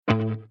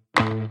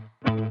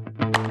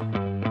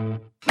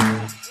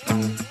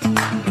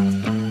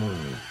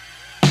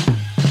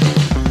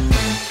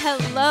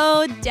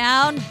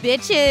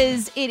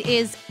bitches? It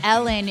is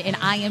Ellen, and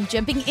I am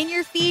jumping in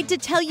your feed to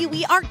tell you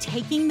we are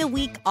taking the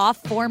week off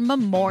for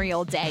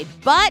Memorial Day.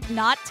 But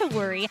not to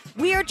worry,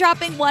 we are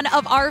dropping one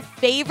of our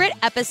favorite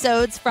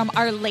episodes from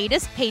our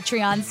latest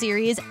Patreon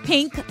series,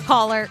 Pink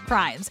Collar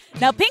Crimes.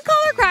 Now, Pink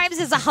Collar Crimes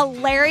is a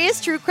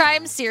hilarious true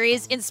crime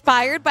series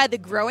inspired by the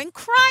growing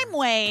crime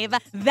wave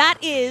that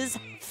is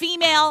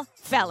female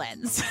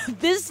felons.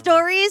 These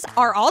stories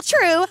are all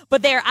true,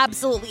 but they are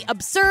absolutely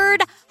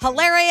absurd,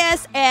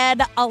 hilarious,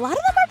 and a lot of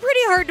them are pretty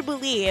hard to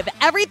believe.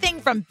 Everything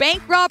from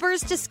bank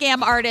robbers to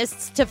scam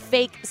artists to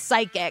fake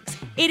psychics.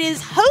 It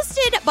is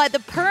hosted by the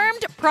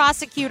permed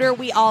prosecutor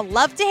we all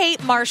love to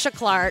hate, Marcia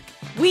Clark.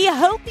 We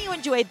hope you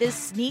enjoyed this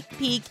sneak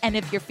peek, and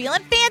if you're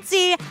feeling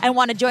fancy and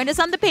want to join us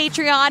on the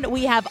Patreon,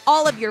 we have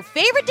all of your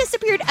favorite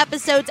disappeared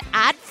episodes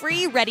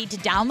ad-free, ready to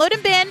download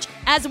and binge,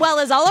 as well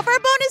as all of our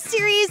bonus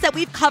series that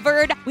we've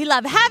covered. We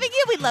love having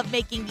you. We love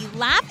making you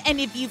laugh. And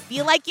if you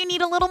feel like you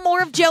need a little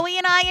more of Joey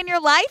and I in your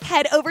life,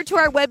 head over to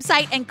our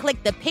website and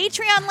click the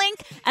Patreon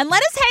link and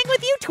let us hang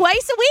with you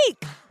twice a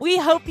week. We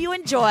hope you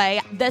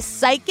enjoy The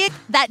Psychic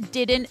That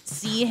Didn't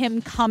See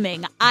Him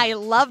Coming. I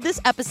love this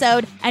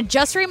episode. And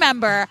just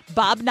remember,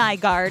 Bob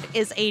Nygard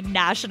is a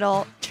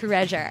national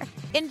treasure.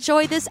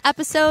 Enjoy this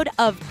episode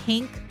of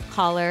Pink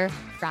Collar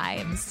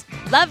Crimes.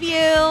 Love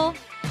you.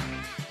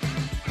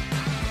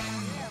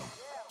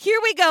 Here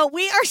we go.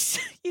 We are,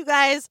 you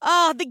guys,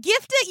 the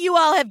gift that you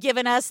all have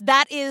given us,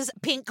 that is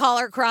Pink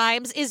Collar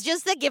Crimes, is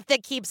just the gift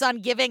that keeps on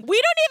giving.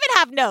 We don't even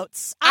have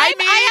notes. I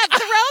have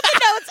thrown the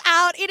notes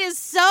out. It is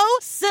so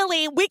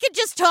silly. We could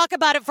just talk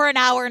about it for an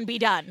hour and be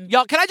done.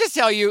 Y'all, can I just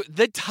tell you,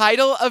 the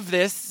title of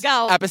this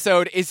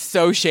episode is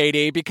so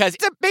shady because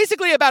it's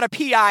basically about a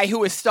PI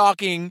who is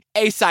stalking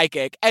a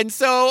psychic. And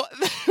so,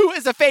 who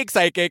is a fake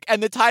psychic.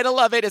 And the title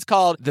of it is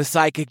called The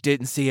Psychic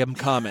Didn't See Him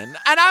Coming.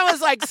 And I was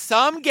like,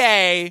 some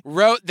gay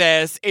wrote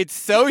this. It's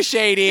so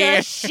shady.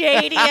 The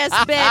shadiest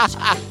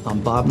bitch.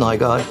 I'm Bob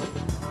Nygard.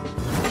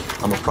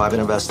 I'm a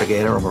private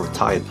investigator. I'm a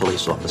retired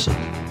police officer.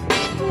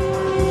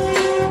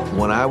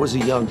 When I was a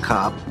young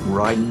cop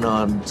riding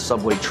on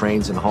subway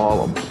trains in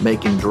Harlem,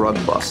 making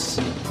drug busts,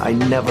 I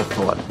never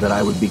thought that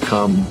I would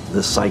become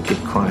the psychic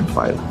crime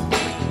fighter.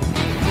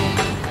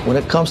 When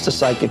it comes to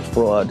psychic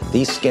fraud,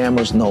 these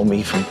scammers know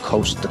me from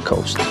coast to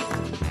coast.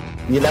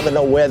 You never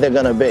know where they're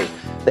gonna be.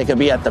 They could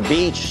be at the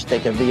beach, they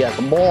could be at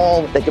the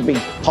mall, they could be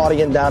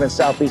partying down in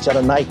South Beach at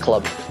a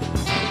nightclub.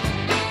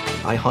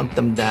 I hunt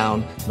them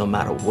down no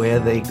matter where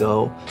they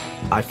go,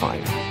 I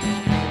find them.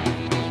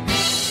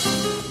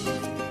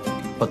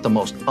 But the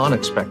most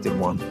unexpected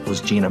one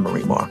was Gina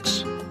Marie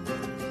Marks.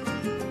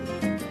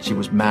 She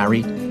was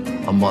married,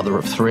 a mother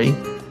of 3,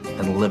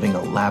 and living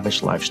a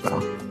lavish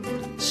lifestyle,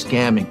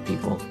 scamming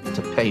people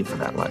to pay for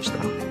that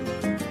lifestyle.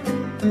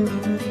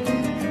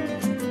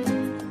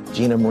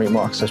 Gina Marie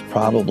Marks has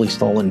probably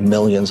stolen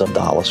millions of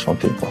dollars from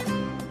people.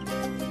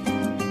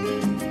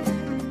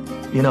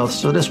 You know,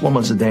 so this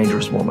woman's a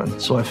dangerous woman.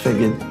 So I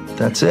figured,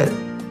 that's it.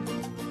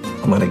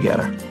 I'm gonna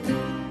get her.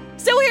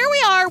 So here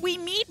we are. We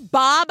meet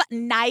Bob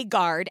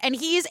Nygard, and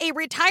he's a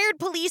retired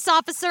police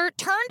officer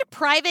turned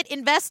private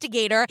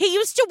investigator. He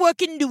used to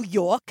work in New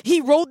York.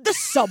 He rode the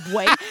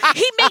subway.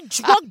 He made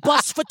drug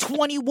busts for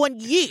 21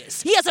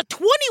 years. He has a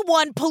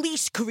 21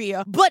 police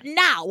career, but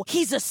now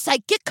he's a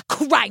psychic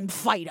crime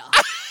fighter.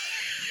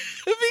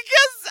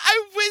 Because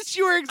I wish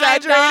you were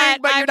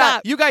exaggerating, but you're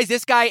not. You guys,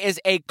 this guy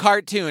is a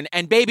cartoon.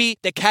 And baby,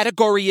 the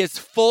category is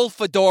full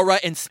fedora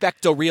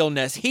inspector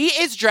realness. He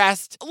is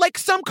dressed like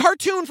some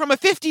cartoon from a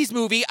 50s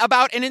movie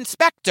about an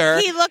inspector.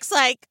 He looks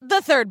like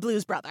the third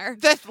Blues Brother.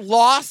 The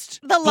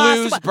lost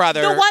Blues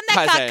Brother. The one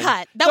that cousin.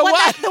 got cut.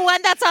 The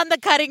one that's on the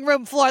cutting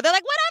room floor. They're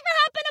like, whatever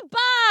happened to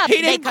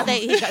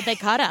Bob? They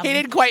cut him. He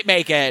didn't quite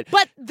make it.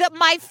 But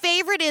my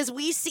favorite is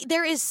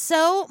there is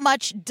so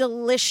much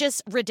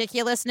delicious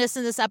ridiculousness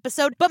in this episode.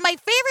 But my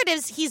favorite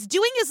is he's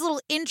doing his little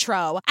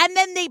intro, and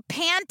then they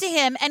pan to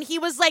him, and he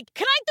was like,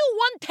 "Can I do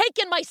one take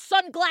in my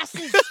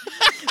sunglasses?"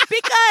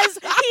 Because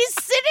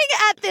he's sitting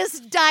at this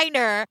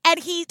diner, and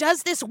he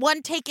does this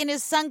one take in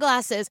his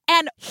sunglasses.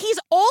 And he's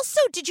also,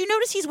 did you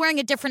notice he's wearing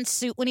a different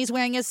suit when he's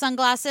wearing his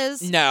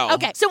sunglasses? No.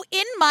 Okay, so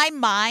in my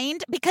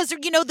mind, because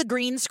you know the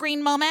green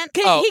screen moment?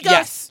 He goes,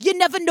 yes. You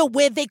never know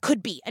where they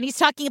could be. And he's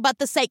talking about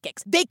the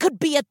psychics. They could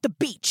be at the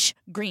beach,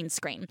 green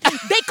screen.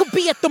 They could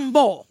be at the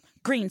mall.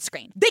 Green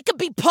screen. They could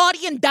be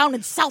partying down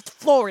in South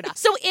Florida.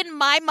 So in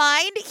my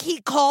mind, he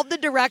called the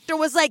director,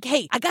 was like,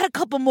 hey, I got a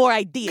couple more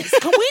ideas.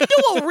 Can we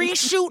do a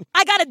reshoot?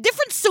 I got a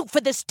different suit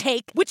for this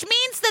take, which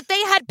means that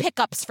they had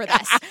pickups for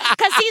this.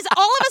 Because he's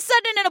all of a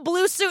sudden in a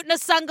blue suit and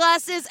his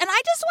sunglasses. And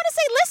I just want to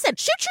say, listen,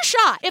 shoot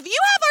your shot. If you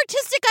have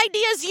artistic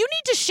ideas, you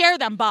need to share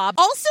them, Bob.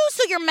 Also,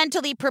 so you're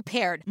mentally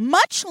prepared.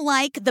 Much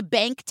like the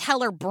bank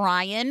teller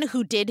Brian,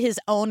 who did his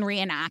own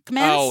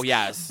reenactments. Oh,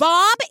 yes.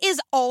 Bob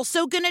is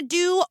also going to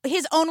do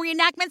his own reenactments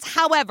reenactments.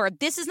 However,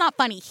 this is not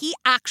funny. He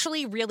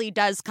actually really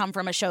does come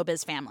from a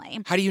showbiz family.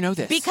 How do you know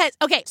this? Because,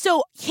 okay,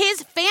 so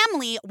his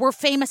family were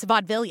famous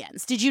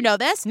vaudevillians. Did you know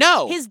this?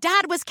 No. His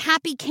dad was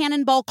Cappy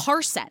Cannonball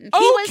Carson.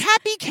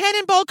 Cappy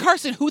Cannonball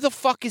Carson. Who the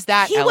fuck is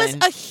that, Ellen? He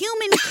was a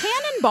human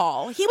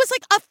cannonball. He was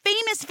like a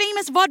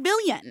famous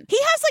vaudevillian. He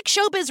has like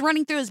showbiz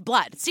running through his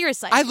blood.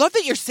 Seriously. I love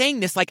that you're saying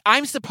this like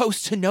I'm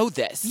supposed to know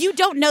this. You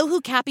don't know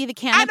who Cappy the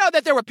Cannon? I know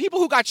that there were people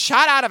who got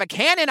shot out of a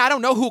cannon. I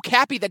don't know who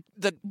Cappy the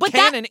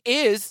cannon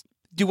is.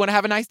 Do you want to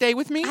have a nice day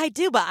with me? I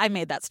do, but I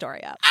made that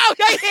story up. Oh,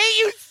 I hate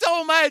you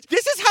so much.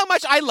 This is how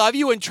much I love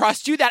you and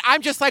trust you that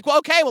I'm just like, well,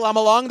 okay, well, I'm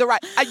along the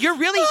right. You're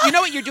really, you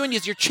know what you're doing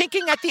is you're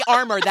chinking at the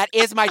armor that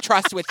is my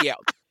trust with you.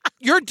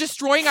 You're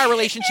destroying our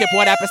relationship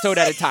one episode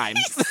at a time.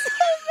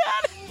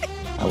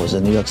 I was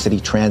a New York City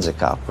transit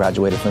cop,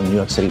 graduated from the New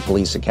York City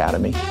Police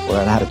Academy, where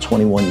I had a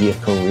 21-year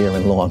career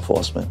in law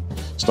enforcement.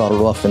 Started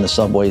off in the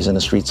subways in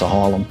the streets of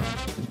Harlem,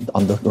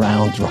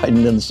 underground,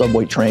 riding in the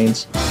subway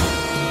trains.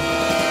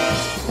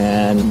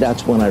 And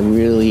that's when I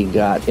really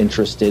got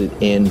interested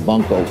in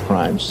bunco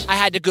crimes. I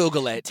had to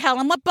Google it. Tell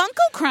him what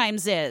bunco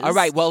crimes is. All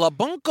right, well, a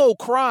bunco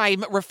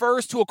crime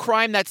refers to a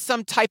crime that's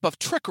some type of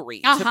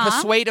trickery to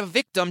persuade a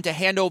victim to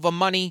hand over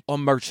money or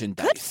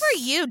merchandise. Good for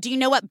you. Do you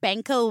know what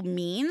banco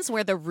means,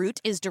 where the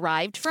root is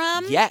derived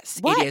from? Yes,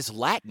 what? It is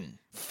Latin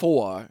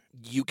for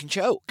you can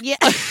choke. Yeah.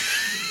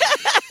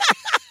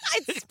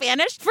 It's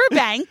Spanish for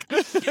bank.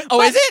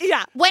 Oh, is it?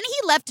 Yeah. When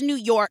he left New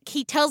York,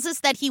 he tells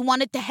us that he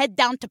wanted to head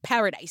down to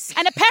paradise.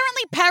 And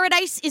apparently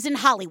paradise is in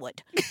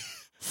Hollywood.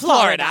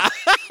 Florida.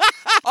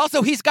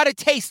 Also, he's got a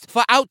taste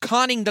for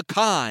out-conning the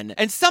con.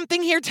 And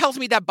something here tells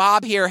me that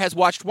Bob here has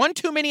watched one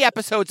too many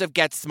episodes of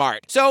Get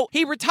Smart. So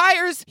he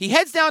retires, he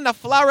heads down to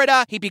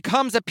Florida, he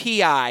becomes a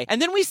PI.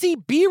 And then we see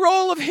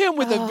B-roll of him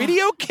with a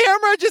video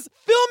camera just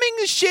filming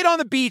the shit on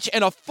the beach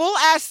in a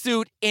full-ass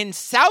suit in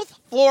South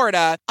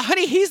Florida.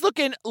 Honey, he's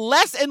looking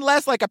less and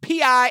less like a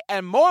PI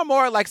and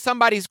more like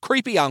somebody's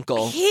creepy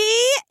uncle.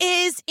 He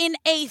is in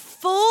a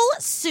full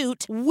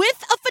suit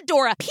with a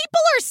fedora.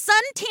 People are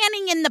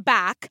sun-tanning in the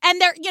back, and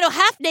they're,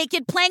 half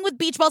naked, playing with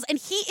beach balls, and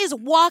he is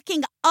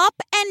walking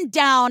up and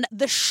down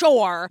the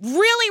shore,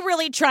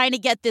 really trying to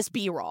get this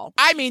B-roll.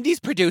 I mean, these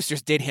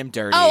producers did him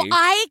dirty. Oh,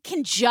 I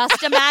can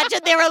just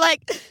imagine. They were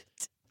like,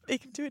 they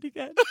can do it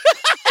again.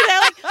 And they're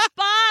like,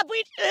 Bob,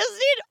 we just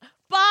need...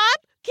 Bob,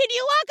 can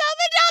you walk up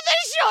and down the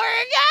shore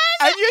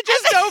again? And you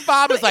just know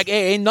Bob was like,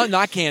 hey, ain't nothing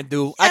I can't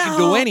do. I can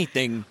do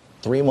anything.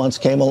 3 months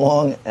came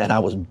along, and I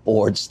was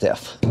bored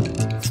stiff.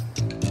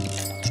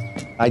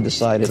 I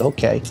decided,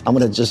 okay, I'm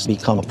going to just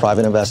become a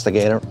private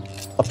investigator.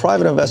 A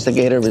private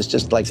investigator is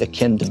just like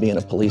akin to being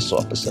a police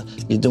officer.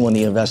 You're doing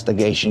the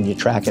investigation, you're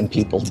tracking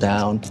people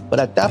down. But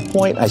at that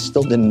point, I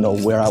still didn't know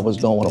where I was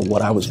going or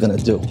what I was going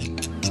to do.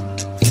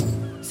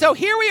 So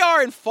here we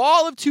are in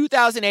fall of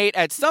 2008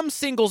 at some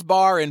singles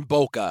bar in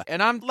Boca.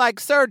 And I'm like,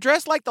 sir,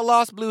 dressed like the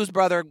Lost Blues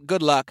Brother,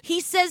 good luck. He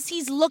says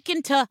he's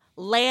looking to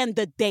land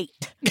a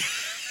date.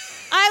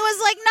 I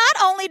was like,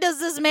 not only does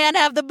this man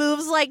have the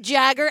moves like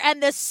Jagger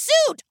and the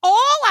suit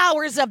all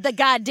hours of the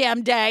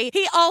goddamn day,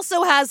 he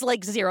also has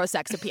like zero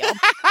sex appeal.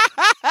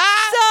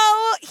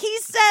 So he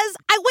says,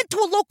 I went to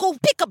a local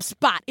pickup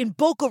spot in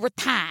Boca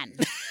Raton.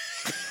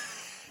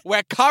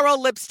 Where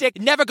coral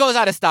lipstick never goes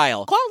out of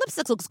style. Coral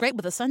lipstick looks great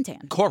with a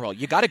suntan. Coral,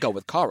 you gotta go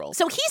with coral.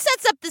 So he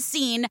sets up the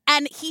scene,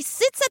 and he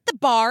sits at the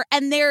bar,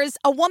 and there's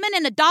a woman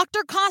in a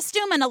doctor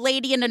costume and a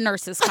lady in a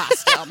nurse's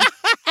costume.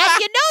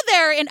 And you know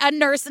they're in a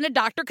nurse and a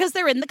doctor because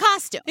they're in the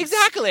costume.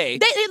 Exactly.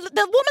 The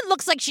woman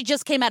looks like she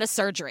just came out of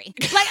surgery.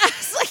 Like, I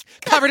was like...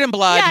 Covered in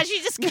blood. Yeah,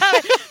 she's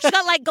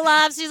got like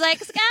gloves. She's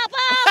like,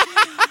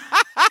 scalpel!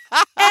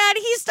 And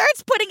he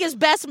starts putting his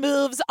best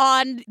moves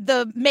on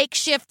the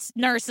makeshift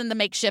nurse and the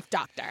makeshift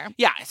doctor.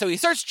 Yeah, so he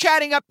starts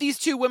chatting up these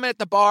two women at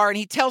the bar, and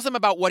he tells them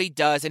about what he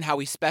does and how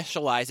he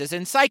specializes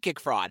in psychic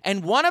fraud.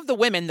 And one of the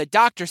women, the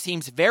doctor,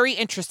 seems very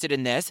interested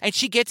in this, and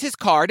she gets his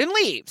card and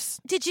leaves.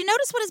 Did you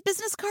notice what his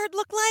business card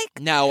looked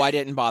like? No, I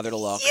didn't bother to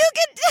look.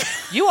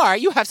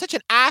 You have such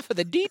an eye for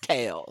the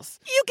details.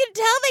 You can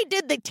tell they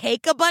did the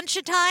take a bunch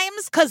of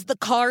times because the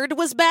card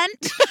was bent.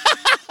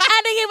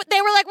 And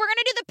they were like, we're going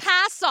to do the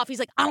pass off. He's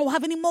like, I don't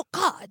have any more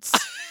cards.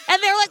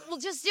 And they're like, well,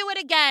 just do it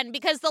again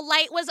because the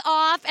light was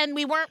off and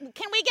we weren't,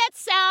 can we get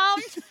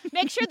sound?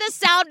 Make sure the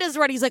sound is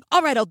ready. He's like,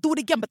 all right, I'll do it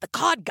again, but the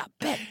card got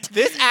bent.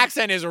 This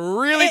accent is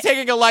really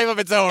taking a life of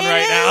its own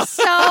right now. It is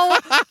so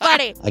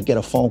funny. I get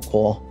a phone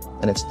call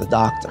and it's the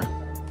doctor.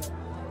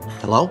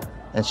 Hello?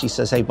 And she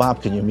says, hey,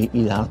 Bob, can you meet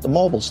me down at the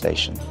mobile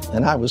station?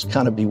 And I was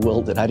kind of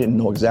bewildered. I didn't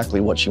know exactly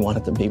what she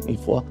wanted to meet me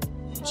for.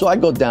 So I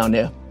go down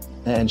there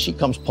and she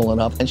comes pulling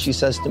up and she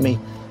says to me,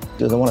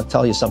 dude, I want to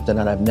tell you something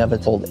that I've never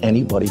told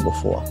anybody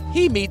before.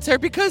 He meets her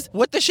because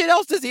what the shit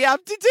else does he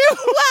have to do?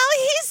 Well,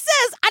 he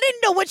says, I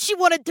didn't know what she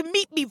wanted to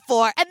meet me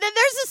for. And then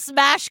there's a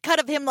smash cut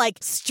of him, like,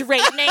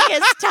 straightening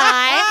his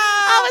tie.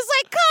 I was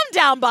like, calm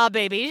down, Bob,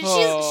 baby.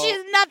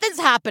 She's nothing's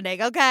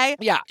happening, okay?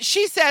 Yeah.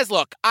 She says,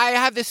 look, I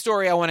have this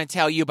story I want to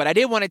tell you, but I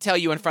didn't want to tell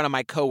you in front of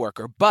my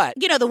coworker. But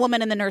you know, the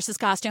woman in the nurse's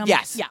costume?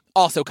 Yes. Yeah.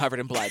 Also covered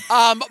in blood.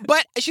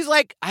 But she's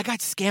like, I got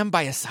scammed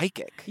by a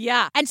psychic.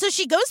 Yeah. And so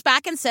she goes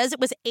back and says it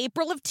was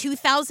April of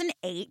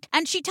 2008.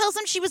 And she tells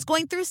him she was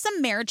going through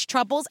some marriage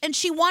troubles and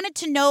she wanted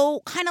to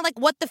know kind of like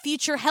what the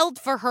future held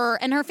for her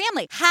and her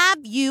family. Have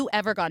you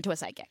ever gone to a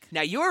psychic?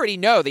 Now, you already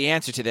know the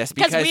answer to this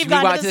because we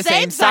went to the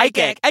same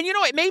psychic. And you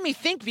know, it made me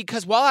think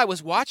because while I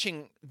was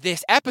watching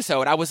this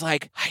episode, I was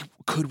like,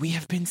 could we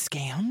have been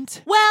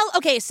scammed? Well,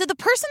 okay, so the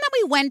person that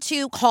we went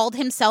to called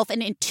himself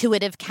an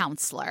intuitive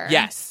counselor.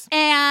 Yes.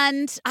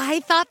 And I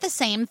thought the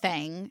same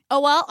thing. Oh,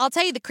 well, I'll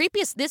tell you the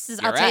creepiest,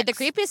 the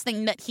creepiest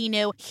thing that he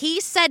knew.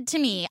 He said to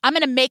me, I'm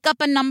going to make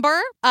up a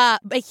number,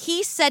 but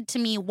he said to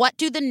me, what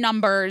do the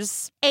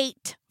numbers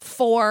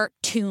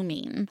 842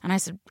 mean? And I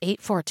said,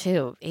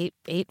 842,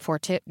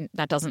 842.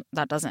 That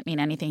doesn't mean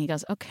anything. He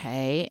goes,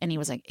 okay. And he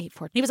was like,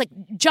 842. He was like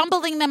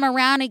jumbling them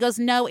around. He goes,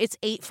 no, it's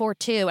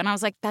 842. And I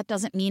was like, that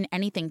doesn't mean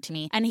anything to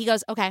me. And he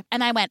goes, okay.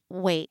 And I went,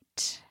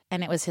 wait.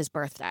 And it was his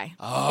birthday.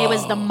 Oh. It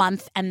was the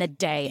month and the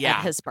day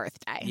of his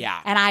birthday. Yeah.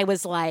 And I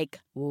was like,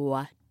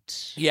 what?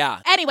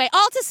 Yeah. Anyway,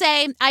 all to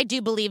say, I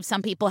do believe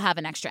some people have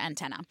an extra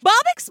antenna.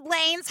 Bob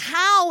explains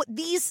how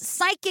these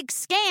psychic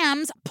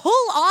scams pull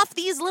off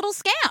these little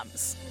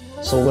scams.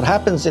 So what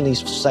happens in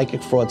these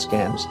psychic fraud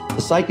scams,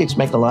 the psychics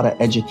make a lot of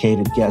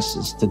educated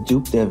guesses to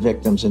dupe their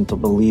victims into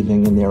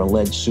believing in their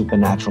alleged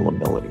supernatural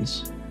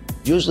abilities.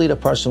 Usually the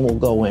person will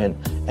go in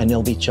and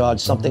they'll be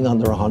charged something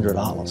under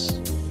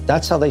 $100.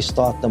 That's how they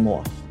start them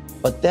off.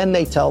 But then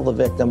they tell the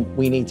victim,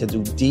 we need to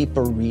do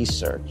deeper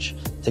research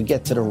to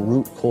get to the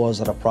root cause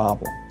of the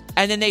problem.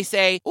 And then they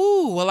say,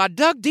 ooh, well, I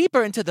dug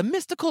deeper into the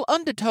mystical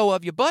undertow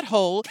of your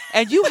butthole,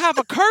 and you have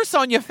a curse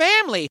on your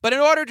family. But in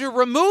order to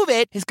remove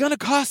it, it's going to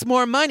cost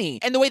more money.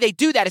 And the way they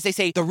do that is they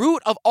say, the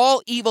root of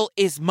all evil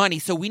is money.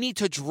 So we need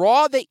to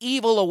draw the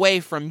evil away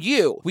from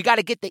you. We got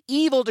to get the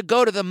evil to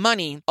go to the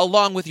money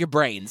along with your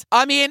brains.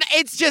 I mean,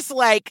 it's just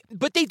like,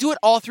 but they do it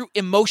all through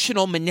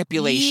emotional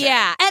manipulation.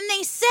 Yeah. And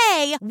they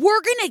say,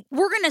 we're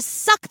gonna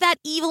suck that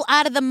evil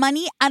out of the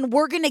money and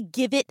we're going to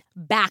give it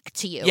back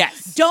to you.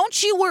 Yes.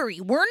 Don't you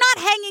worry. We're not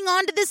hanging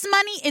on to this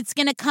money. It's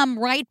going to come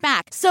right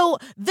back. So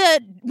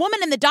the woman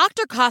in the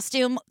doctor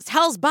costume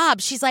tells Bob,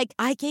 she's like,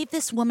 I gave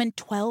this woman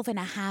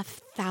 $12,500.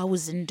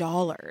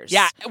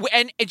 Yeah,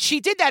 and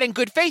she did that in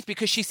good faith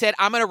because she said,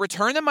 I'm going to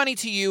return the money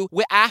to you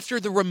after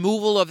the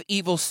removal of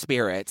evil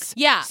spirits.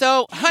 Yeah.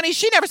 So, honey,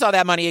 she never saw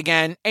that money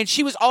again, and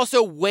she was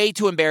also way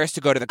too embarrassed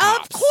to go to the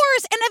cops. Of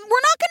course, and we're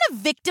not going to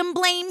victim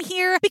blame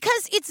here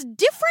because it's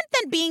different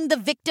than being the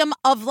victim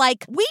of,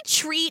 like, we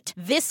treat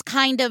this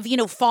kind of,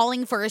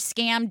 falling for a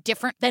scam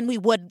different than we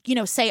would,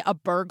 say a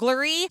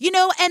burglary,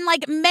 and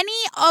like many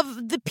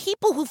of the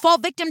people who fall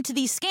victim to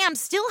these scams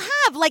still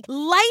have like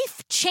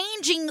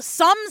life-changing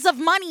sums of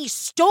money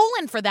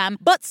stolen for them,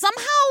 but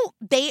somehow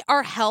they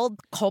are held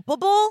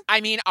culpable.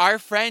 I mean, our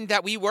friend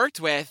that we worked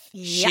with,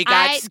 she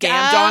got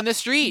scammed on the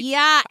street.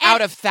 Yeah.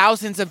 Out of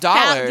thousands of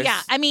dollars.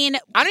 Yeah. I mean,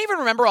 I don't even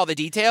remember all the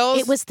details.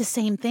 It was the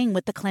same thing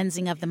with the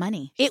cleansing of the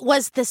money. It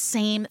was the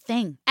same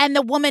thing. And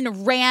the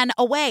woman ran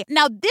away.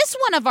 Now, this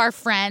one of our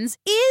friends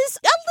is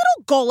a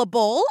little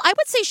gullible. I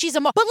would say she's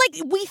but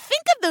like we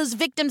think of those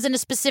victims in a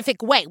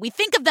specific way. We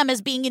think of them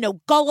as being,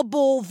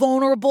 gullible,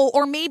 vulnerable,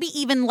 or maybe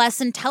even less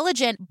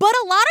intelligent. But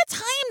a lot of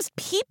times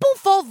people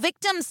fall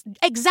victims,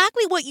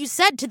 exactly what you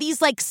said, to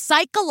these like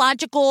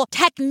psychological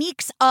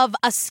techniques of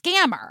a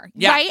scammer,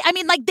 right? I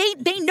mean, like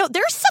they know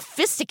they're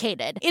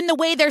sophisticated in the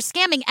way they're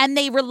scamming and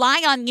they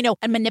rely on,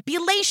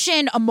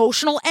 manipulation,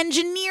 emotional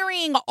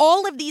engineering,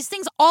 all of these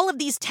things, all of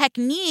these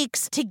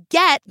techniques to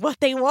get what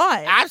they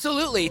want.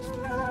 Absolutely.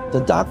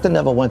 The doctor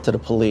never went to the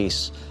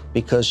police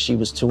because she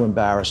was too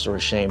embarrassed or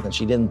ashamed and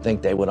she didn't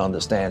think they would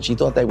understand. She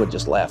thought they would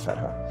just laugh at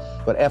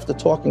her. But after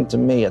talking to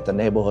me at the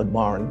neighborhood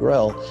bar and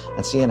grill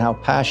and seeing how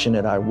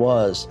passionate I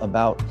was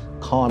about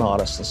con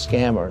artists and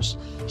scammers,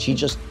 she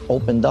just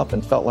opened up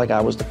and felt like I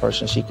was the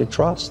person she could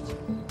trust.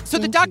 So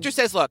the doctor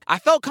says, look, I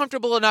felt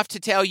comfortable enough to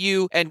tell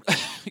you, and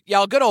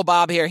y'all, good old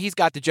Bob here, he's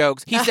got the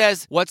jokes. He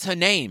says, what's her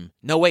name?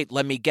 No, wait,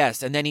 let me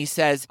guess. And then he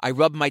says, I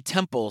rub my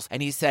temples.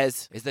 And he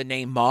says, is the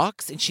name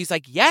Mox? And she's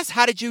like, yes,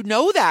 how did you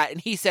know that?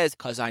 And he says,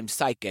 because I'm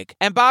psychic.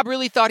 And Bob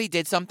really thought he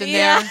did something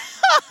there.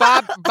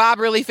 Bob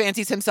really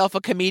fancies himself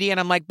a comedian.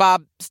 I'm like,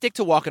 Bob, stick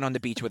to walking on the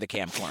beach with a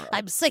camcorder.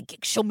 I'm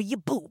psychic, show me your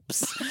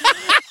boobs.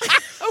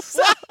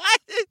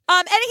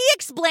 And he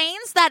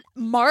explains that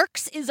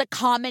Marks is a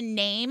common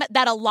name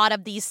that a lot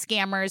of these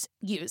scammers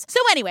use. So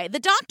anyway, the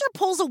doctor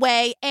pulls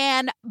away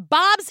and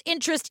Bob's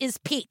interest is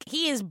piqued.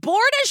 He is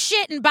bored as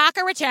shit in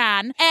Boca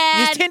Raton.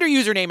 And his Tinder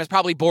username is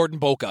probably Bored in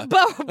Boca.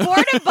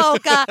 Bored in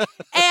Boca.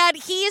 And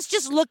he is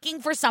just looking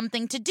for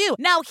something to do.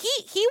 Now,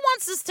 he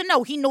wants us to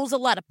know he knows a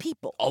lot of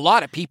people. A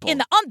lot of people. In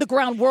the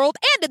underground world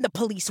and in the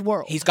police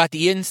world. He's got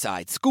the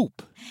inside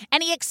scoop.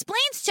 And he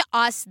explains to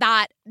us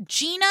that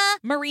Gina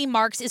Marie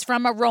Marks is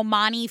from a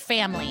Romani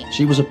family.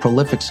 She was a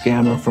prolific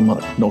scammer from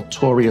a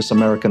notorious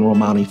American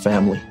Romani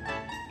family,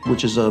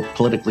 which is a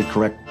politically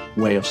correct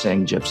way of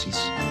saying gypsies.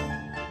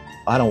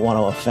 I don't want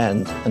to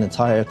offend an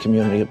entire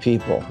community of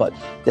people, but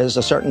there's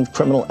a certain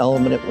criminal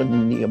element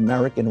within the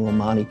American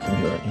Romani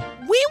community.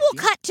 We will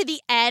cut to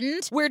the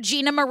end where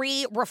Gina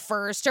Marie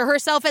refers to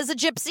herself as a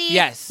gypsy.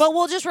 Yes. But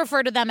we'll just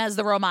refer to them as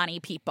the Romani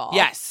people.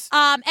 Yes.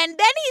 And then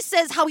he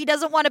says how he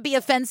doesn't want to be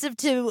offensive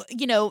to,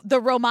 the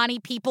Romani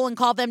people and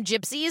call them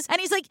gypsies.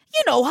 And he's like,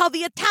 you know how the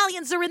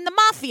Italians are in the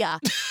mafia. I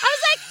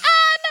was like,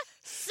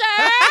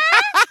 sir,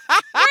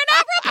 we're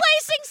not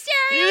replacing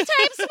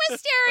stereotypes with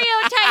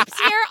stereotypes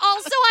here.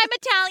 Also, I'm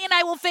Italian.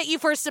 I will fit you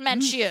for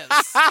cement shoes.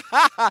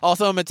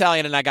 Also, I'm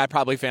Italian, and I got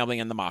probably family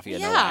in the mafia.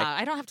 Yeah, no lie.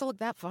 I don't have to look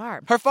that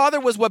far. Her father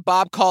was what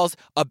Bob calls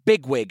a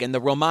bigwig in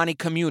the Romani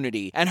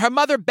community, and her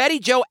mother, Betty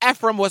Jo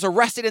Ephraim, was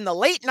arrested in the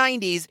late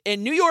 90s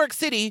in New York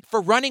City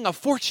for running a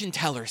fortune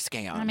teller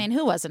scam. I mean,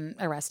 who wasn't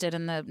arrested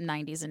in the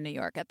 90s in New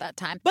York at that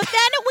time? But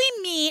then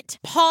we meet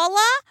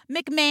Paula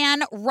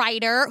McMahon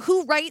Ryder,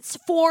 who writes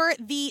for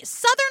the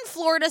Southern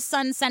Florida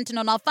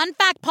Sun-Sentinel. Now, fun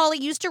fact, Paula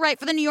used to write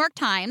for the New York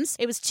Times.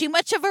 It was too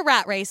much of a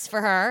rat race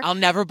for her. I'll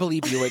never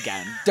believe you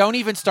again. Don't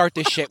even start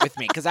this shit with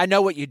me, because I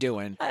know what you're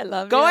doing. I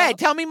love Go ahead,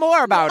 tell me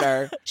more about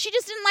her. She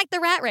just didn't like the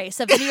rat race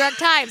of the New York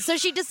Times, so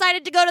she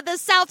decided to go to the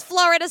South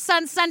Florida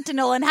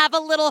Sun-Sentinel and have a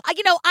little,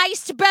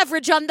 iced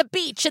beverage on the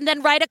beach and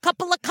then write a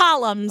couple of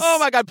columns. Oh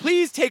my God,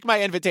 please take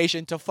my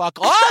invitation to fuck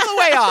all the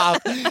way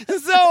off.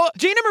 So,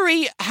 Gina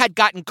Marie had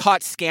gotten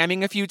caught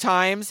scamming a few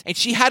times, and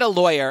she had a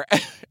lawyer.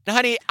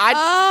 Honey,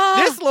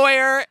 this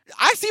lawyer,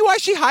 I see why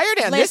she hired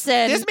him.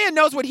 Listen, this man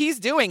knows what he's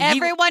doing.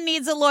 Everyone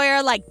needs a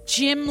lawyer like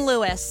Jim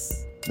Lewis.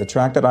 The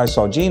track that I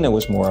saw Gina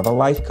was more of a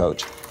life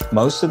coach.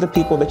 Most of the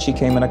people that she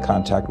came into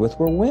contact with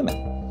were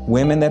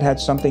women that had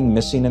something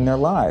missing in their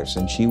lives,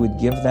 and she would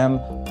give them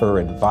her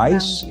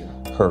advice,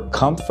 her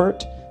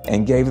comfort,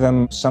 and gave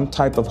them some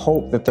type of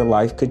hope that their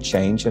life could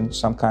change in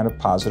some kind of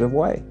positive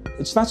way.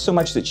 It's not so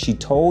much that she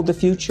told the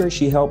future,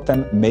 she helped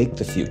them make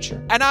the future.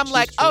 And I'm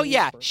like, oh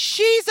yeah,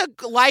 she's a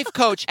life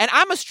coach, and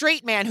I'm a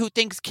straight man who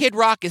thinks Kid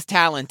Rock is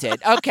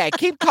talented. Okay,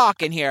 keep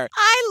talking here.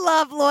 I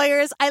love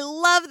lawyers. I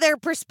love their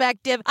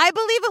perspective. I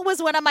believe it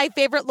was one of my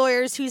favorite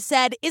lawyers who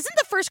said, isn't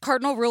the first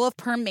cardinal rule of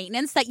perm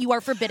maintenance that you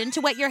are forbidden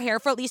to wet your hair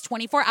for at least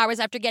 24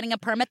 hours after getting a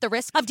perm at the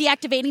risk of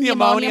deactivating the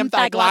ammonium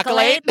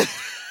thioglycolate?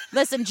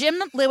 Listen, Jim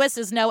Lewis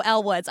is no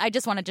Elle Woods. I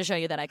just wanted to show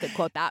you that I could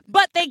quote that.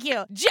 But thank you.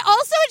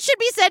 Also, it should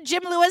be said,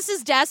 Jim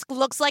Lewis's desk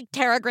looks like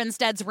Tara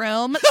Grinstead's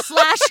room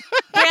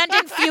 /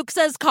 Brandon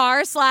Fuchs's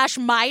car /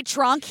 my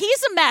trunk.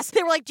 He's a mess.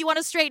 They were like, do you want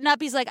to straighten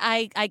up? He's like,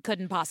 I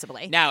couldn't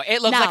possibly. No,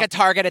 it looks like a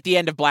Target at the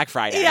end of Black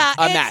Friday. Yeah,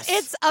 a mess.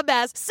 It's a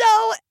mess. So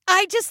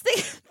I just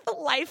think the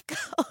life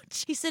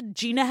coach, he said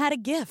Gina had a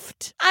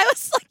gift. I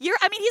was like, he's a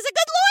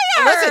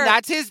good lawyer.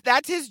 Listen,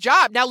 that's his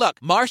job. Now look,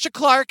 Marcia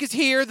Clark is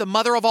here, the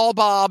mother of all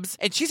Bobs,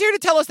 and she's here to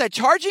tell us that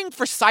charging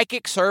for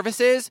psychic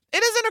services,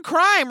 it isn't a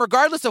crime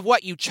regardless of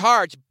what you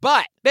charge.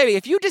 But, baby,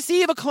 if you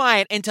deceive a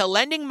client into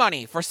lending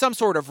money for some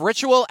sort of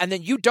ritual and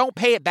then you don't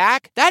pay it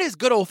back, that is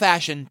good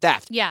old-fashioned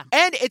theft. Yeah.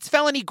 And it's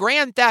felony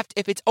grand theft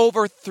if it's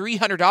over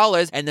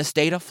 $300 in the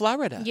state of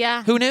Florida.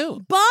 Yeah. Who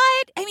knew? But,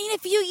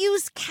 if you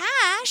use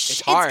cash,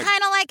 it's hard. It's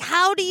kind of like,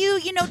 how do you,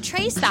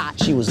 trace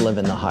that? She was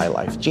living the high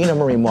life. Gina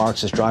Marie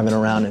Marks is driving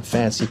around in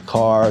fancy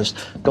cars,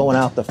 going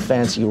out to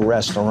fancy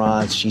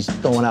restaurants. She's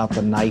going out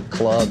to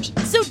nightclubs.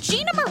 So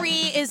Gina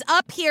Marie is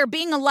up here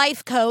being a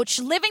life coach,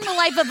 living the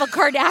life of a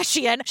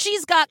Kardashian.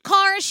 She's got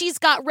cars, she's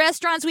got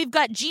restaurants. We've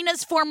got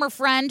Gina's former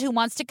friend who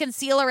wants to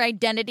conceal her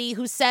identity,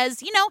 who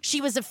says,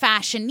 she was a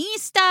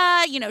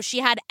fashionista, she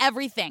had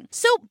everything.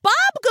 So Bob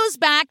goes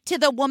back to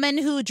the woman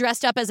who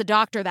dressed up as a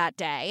doctor that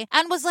day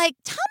and was like,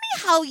 tell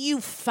me how you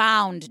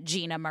found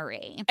Gina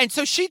Marie. And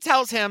so she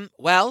tells him,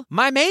 well,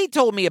 my maid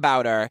told me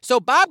about her. So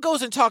Bob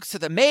goes and talks to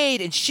the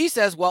maid, and she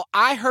says, well,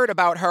 I heard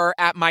about her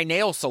at my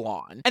nail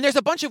salon. And there's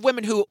a bunch of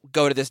women who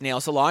go to this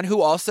nail salon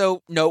who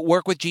also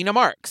work with Gina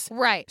Marks.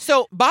 Right.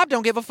 So Bob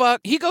don't give a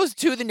fuck. He goes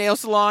to the nail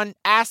salon,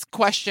 asks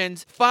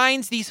questions,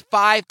 finds these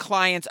 5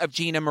 clients of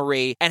Gina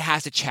Marie, and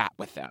has a chat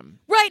with them.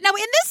 Right. Now, in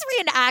this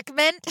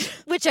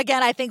reenactment, which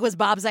again I think was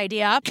Bob's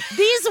idea,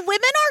 these women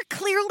are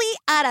clearly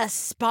at a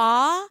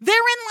spa. They're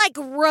in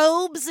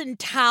robes and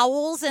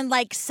towels and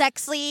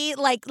sexy,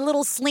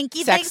 little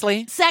slinky things.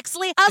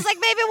 Sexily. I was like,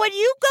 baby, when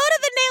you go to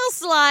the nail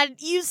salon,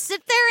 you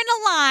sit there in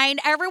a line,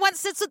 everyone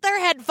sits with their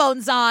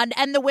headphones on,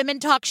 and the women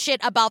talk shit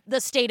about the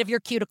state of your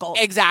cuticles.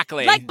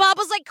 Exactly. Bob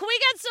was like, can we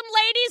get some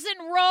ladies in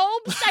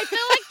robes? I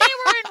feel like they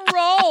were in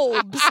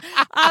robes.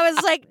 I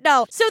was like,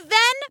 no. So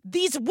then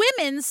these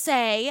women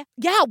say,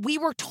 yeah, we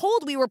were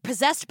told we were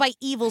possessed by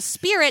evil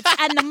spirits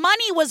and the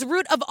money was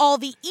root of all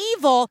the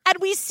evil. And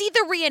we see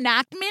the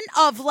reenactment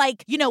of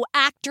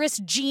actress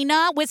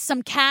Gina with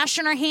some cash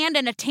in her hand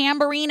and a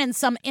tambourine and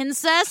some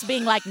incest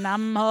being like,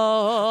 Namo.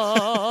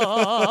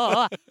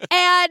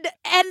 And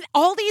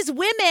all these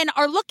women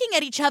are looking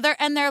at each other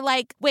and they're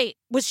like, wait,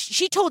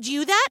 she told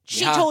you that?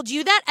 She Yeah. told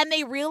you that? And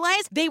they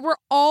realized they were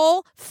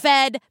all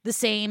fed the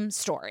same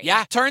story.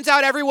 Yeah, turns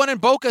out everyone in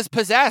Boca's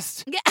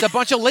possessed. It's a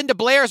bunch of Linda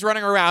Blairs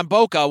running around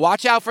Boca.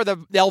 Watch out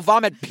they'll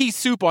vomit pea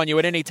soup on you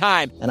at any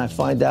time. And I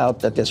find out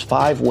that there's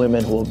 5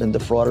 women who have been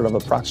defrauded of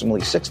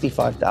approximately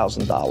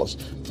 $65,000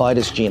 by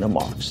this Gina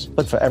Marks.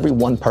 But for every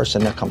one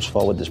person that comes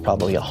forward, there's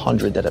probably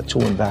 100 that are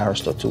too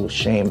embarrassed or too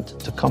ashamed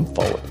to come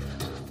forward.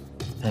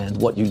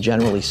 And what you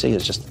generally see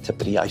is just the tip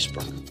of the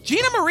iceberg.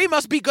 Gina Marie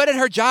must be good at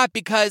her job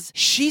because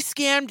she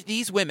scammed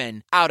these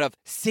women out of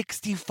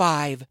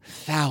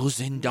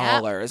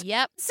 $65,000.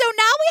 Yep. So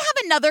now we have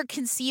another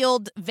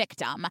concealed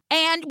victim,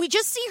 and we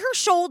just see her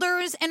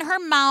shoulders and her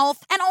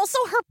mouth and also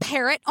her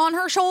parrot on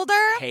her shoulder.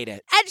 Hate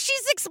it. And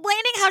she's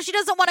explaining how she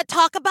doesn't want to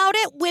talk about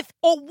it with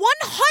a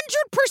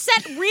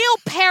 100% real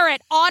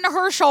parrot on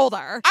her shoulder.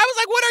 I was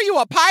like, what are you,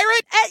 a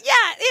pirate? Yeah,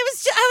 I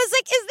was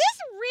like, is this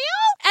real?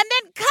 And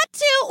then cut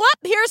to,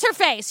 here's her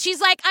face. She's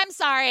like, I'm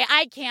sorry,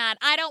 I can't.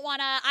 I don't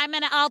want to.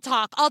 I'll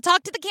talk. I'll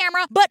talk to the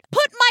camera, but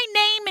put my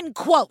name in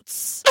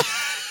quotes.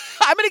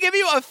 I'm going to give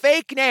you a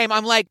fake name.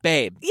 I'm like,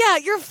 babe. Yeah,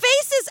 your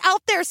face is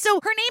out there. So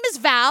her name is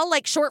Val,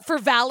 like short for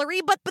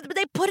Valerie, but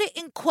they put it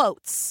in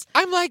quotes.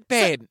 I'm like,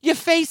 babe, your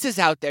face is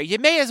out there. You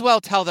may as well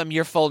tell them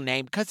your full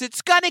name because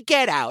it's going to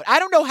get out. I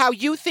don't know how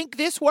you think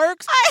this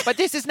works, but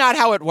this is not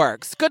how it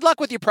works. Good luck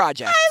with your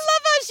project. I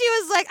love how she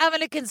was like, I'm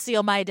going to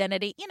conceal my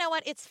identity. You know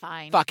what? It's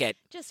fine. Fuck it.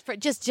 Just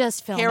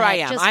film Here it. I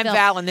am. Just I'm film.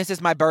 Val, and this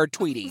is my bird,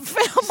 Tweety.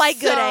 Film my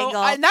good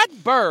angle. And that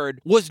bird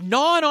was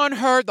gnawing on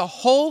her the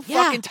whole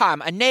fucking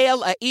time. A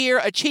nail, a ear,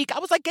 a cheek. I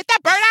was like, get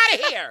that bird out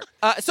of here.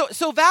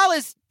 So Val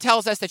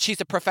tells us that she's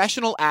a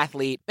professional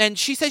athlete, and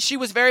she says she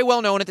was very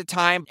well known at the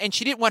time, and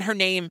she didn't want her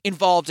name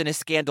involved in a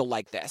scandal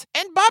like this.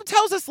 And Bob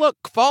tells us,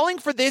 look, falling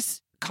for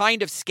this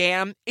kind of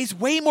scam is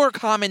way more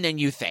common than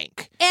you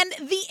think. And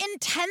the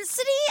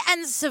intensity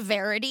and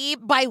severity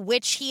by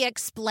which he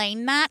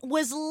explained that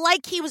was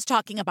like he was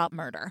talking about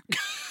murder.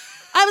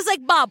 I was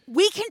like, Bob,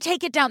 we can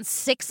take it down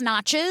 6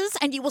 notches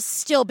and you will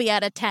still be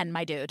at a 10,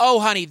 my dude. Oh,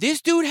 honey,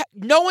 this dude,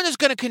 no one is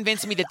going to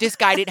convince me that this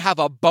guy didn't have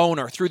a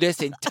boner through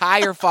this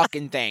entire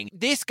fucking thing.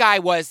 This guy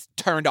was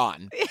turned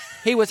on.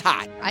 He was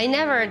hot. I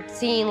never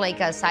seen like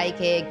a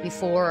psychic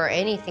before or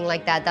anything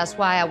like that. That's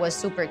why I was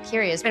super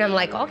curious. And I'm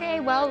like, okay,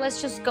 well, let's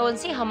just go and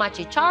see how much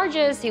he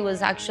charges. He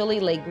was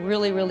actually like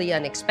really, really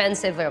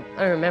inexpensive.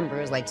 I remember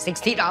it was like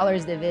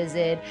 $60 to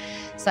visit.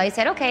 So I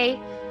said, okay,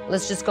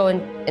 let's just go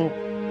and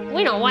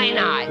why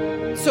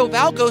not? So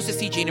Val goes to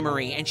see Gina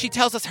Marie, and she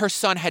tells us her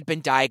son had been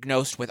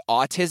diagnosed with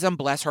autism,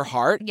 bless her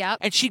heart. Yep.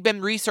 And she'd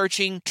been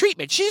researching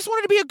treatment. She just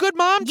wanted to be a good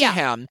mom to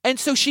him. And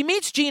so she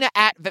meets Gina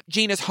at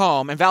Gina's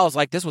home, and Val is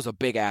like, this was a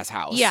big-ass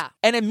house. Yeah.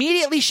 And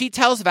immediately she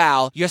tells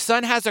Val, your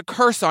son has a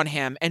curse on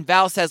him. And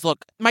Val says,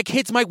 look, my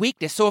kid's my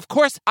weakness, so of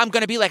course I'm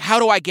going to be like, how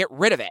do I get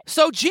rid of it?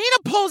 So Gina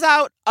pulls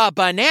out a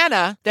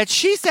banana that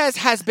she says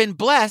has been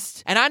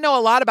blessed. And I know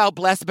a lot about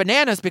blessed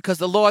bananas because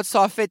the Lord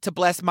saw fit to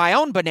bless my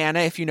own banana,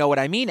 if you know what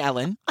I mean,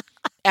 Ellen.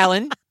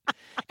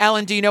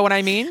 Ellen, do you know what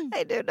I mean?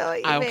 I do know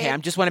what you mean. Okay, I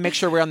just want to make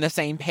sure we're on the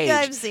same page. Yeah,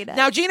 I've seen it.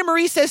 Now, Gina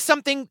Marie says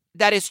something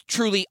that is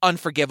truly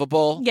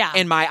unforgivable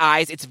in my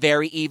eyes. It's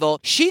very evil.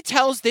 She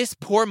tells this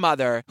poor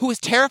mother, who is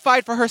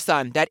terrified for her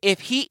son, that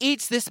if he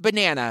eats this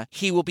banana,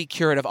 he will be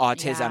cured of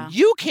autism. Yeah.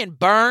 You can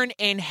burn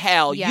in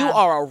hell. Yeah. You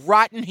are a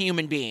rotten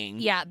human being.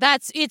 Yeah,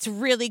 it's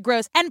really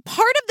gross. And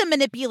part of the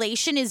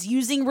manipulation is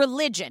using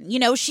religion. You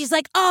know, she's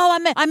like, oh,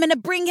 I'm going to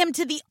bring him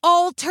to the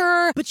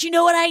altar. But you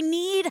know what I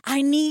need?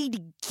 I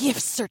need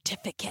gift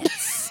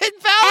certificates. And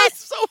Val is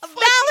so funny.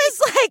 Val is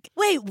like,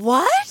 wait,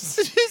 what?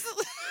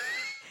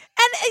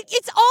 And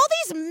it's all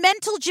these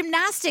mental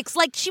gymnastics.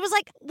 Like, she was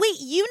like, wait,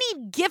 you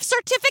need gift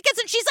certificates?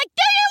 And she's like,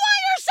 do you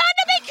want your son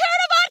to be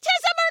cured of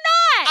autism or not?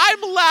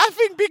 I'm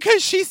laughing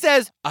because she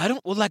says,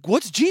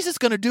 what's Jesus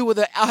going to do with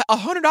a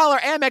 $100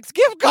 Amex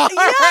gift card?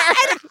 Yeah,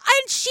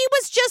 and she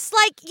was just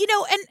like,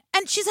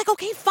 and she's like,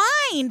 okay,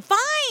 fine.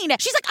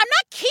 She's like, I'm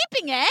not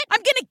keeping it.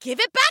 I'm going to give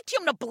it back to you.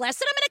 I'm going to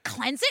bless it. I'm going to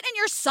cleanse it. And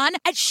your son,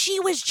 and she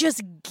was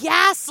just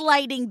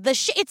gaslighting the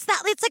shit. It's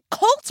like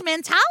cult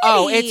mentality.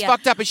 Oh, it's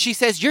fucked up. And she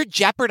says, you're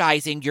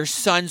jeopardizing your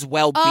son's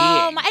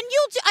well-being.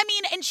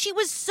 And she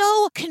was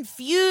so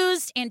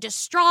confused and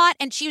distraught,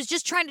 and she was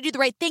just trying to do the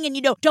right thing. And,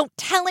 don't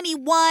tell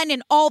anyone,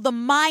 and all the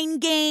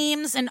mind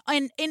games and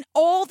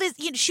all this,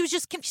 she was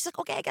just, she's like,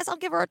 okay, I guess I'll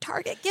give her a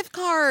Target gift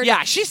card.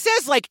 Yeah, she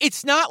says,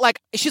 it's not like,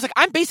 she's like,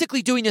 I'm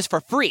basically doing this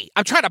for free.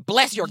 I'm trying to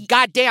bless your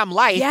goddamn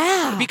life.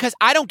 Yeah. Because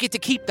I don't get to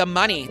keep the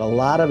money. A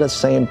lot of the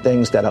same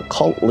things that a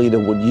cult leader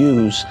would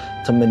use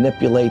to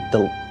manipulate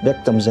the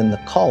victims in the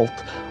cult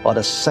are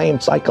the same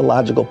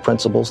psychological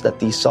principles that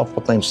these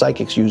self-proclaimed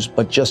psychics use,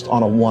 but just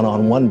on a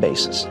one-on-one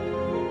basis.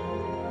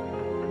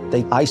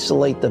 They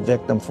isolate the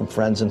victim from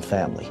friends and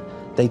family.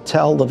 They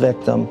tell the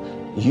victim,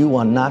 you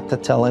are not to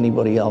tell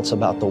anybody else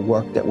about the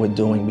work that we're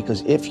doing,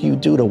 because if you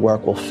do, the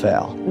work will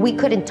fail. We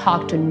couldn't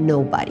talk to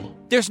nobody.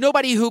 There's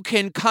nobody who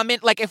can come in,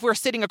 like if we're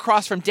sitting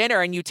across from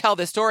dinner and you tell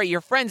this story,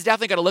 your friend's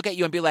definitely going to look at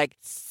you and be like,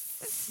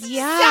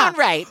 Sound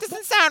right.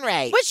 Doesn't sound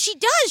right. But she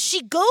does.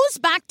 She goes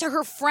back to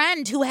her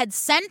friend who had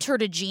sent her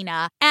to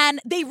Gina, and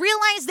they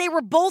realized they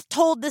were both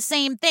told the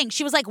same thing.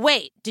 She was like,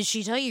 wait, did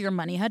she tell you your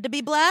money had to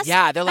be blessed?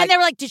 Yeah, they're like... And they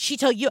were like, did she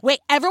tell you? Wait,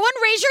 everyone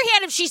raise your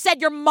hand if she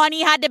said your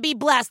money had to be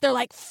blessed. They're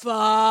like,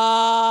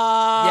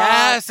 fuck.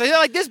 Yes. They're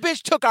like, this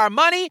bitch took our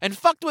money and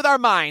fucked with our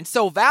minds.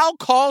 So Val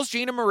calls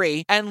Gina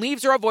Marie and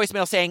leaves her a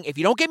voicemail saying, if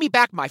you don't give me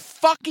back my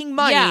fucking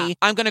money,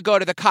 I'm going to go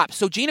to the cops.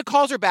 So Gina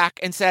calls her back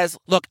and says,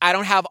 look, I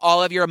don't have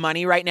all of your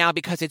money right now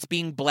because it's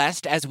being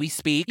blessed as we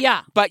speak.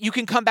 Yeah. But you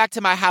can come back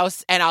to my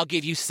house and I'll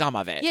give you some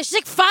of it. Yeah, she's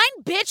like, fine,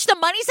 bitch, the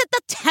money's at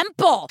the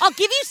temple. I'll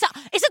give you some.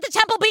 Is it the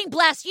temple being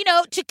blessed,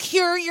 to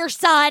cure your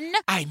son?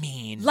 I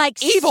mean,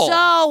 like, evil.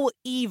 So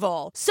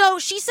evil. So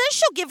she says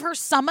she'll give her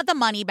some of the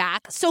money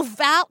back. So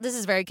Val, this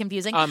is very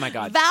confusing. Oh my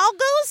God. Val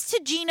goes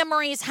to Gina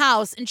Marie's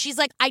house and she's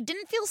like, I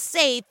didn't feel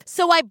safe,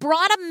 so I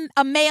brought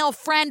a male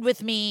friend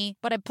with me,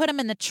 but I put him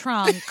in the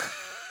trunk.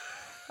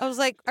 I was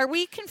like, are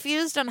we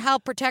confused on how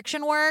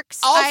protection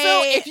works?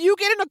 Also, if you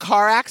get in a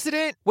car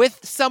accident with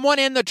someone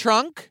in the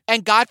trunk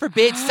and God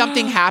forbid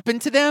something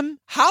happened to them,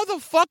 how the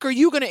fuck are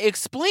you going to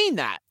explain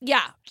that?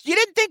 Yeah. You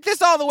didn't think this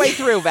all the way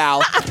through,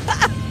 Val.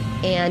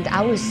 And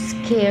I was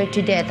scared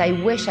to death. I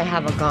wish I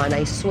have a gun.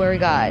 I swear to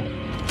God.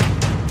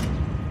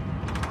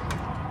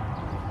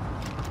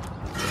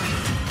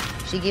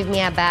 She gave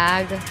me a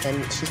bag,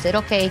 and she said,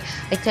 okay,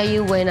 I tell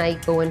you when I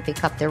go and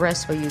pick up the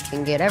rest so you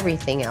can get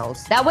everything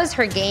else. That was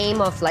her game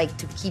of, like,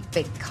 to keep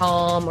it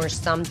calm or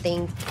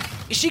something.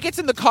 She gets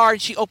in the car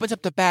and she opens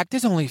up the bag.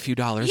 There's only a few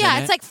dollars in it. Yeah,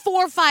 it's like $4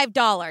 or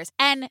 $5.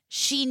 And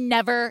she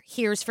never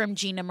hears from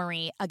Gina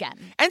Marie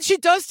again. And she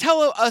does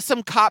tell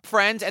some cop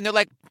friends, and they're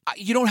like,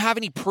 you don't have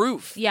any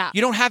proof. Yeah. You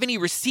don't have any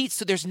receipts,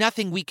 so there's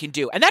nothing we can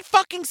do. And that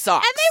fucking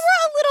sucks. And they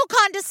were a little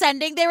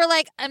condescending. They were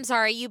like, I'm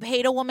sorry, you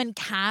paid a woman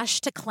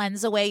cash to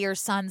cleanse away your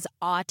son's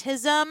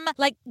autism?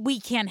 Like, we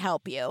can't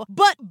help you.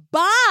 But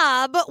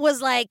Bob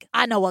was like,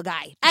 I know a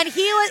guy. And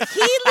he knew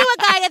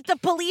a guy at the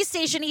police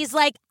station. He's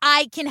like,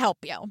 I can help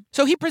you.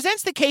 So he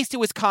presents the case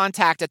to his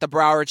contact at the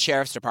Broward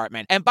Sheriff's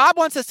Department. And Bob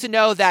wants us to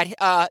know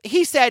that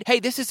he said, hey,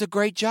 this is a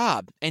great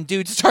job. And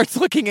dude starts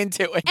looking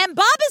into it. And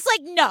Bob is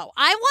like, no,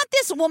 I want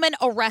this woman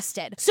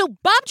arrested. So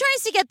Bob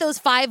tries to get those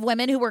 5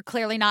 women who were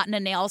clearly not in a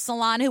nail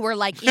salon, who were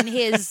like in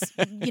his,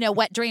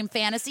 wet dream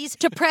fantasies,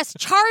 to press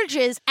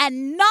charges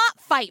and not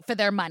fight for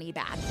their money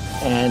back.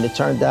 And it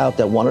turned out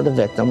that one of the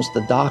victims,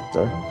 the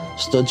doctor,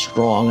 stood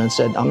strong and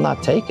said, I'm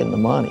not taking the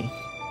money.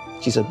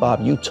 She said, Bob,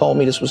 you told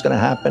me this was going to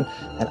happen,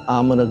 and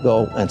I'm going to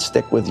go and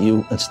stick with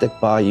you and stick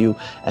by you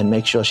and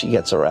make sure she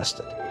gets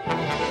arrested.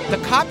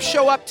 The cops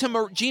show up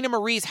to Gina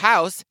Marie's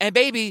house, and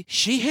baby,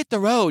 she hit the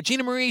road.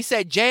 Gina Marie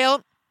said,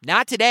 jail,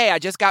 not today. I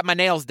just got my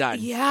nails done.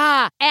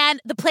 Yeah.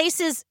 And the place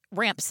is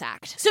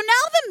ransacked. So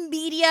now the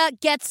media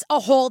gets a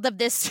hold of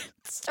this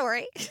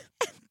story.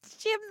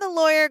 Jim, the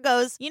lawyer,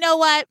 goes, you know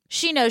what?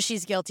 She knows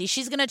she's guilty.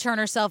 She's going to turn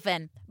herself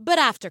in. But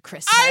after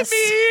Christmas. I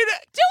mean,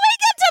 do we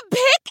get to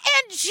pick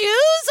and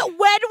choose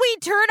when we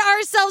turn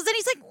ourselves in?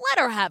 He's like, let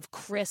her have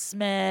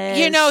Christmas.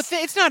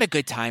 It's not a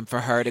good time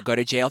for her to go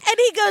to jail. And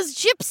he goes,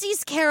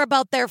 gypsies care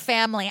about their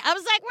family. I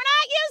was like, we're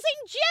not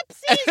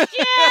using gypsies,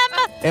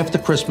 Jim. After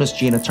Christmas,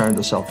 Gina turned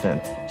herself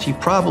in. She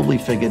probably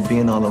figured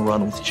being on the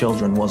run with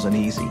children wasn't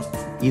easy.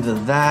 Either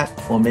that,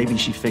 or maybe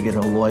she figured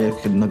her lawyer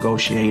could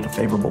negotiate a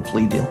favorable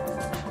plea deal.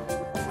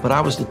 But I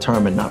was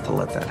determined not to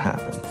let that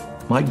happen.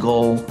 My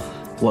goal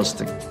was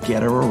to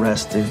get her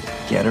arrested,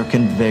 get her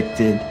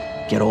convicted,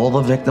 get all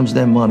the victims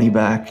their money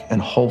back,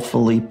 and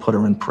hopefully put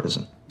her in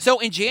prison. So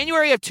in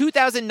January of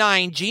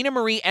 2009, Gina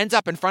Marie ends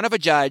up in front of a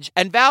judge,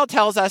 and Val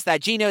tells us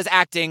that Gina is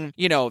acting,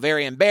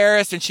 very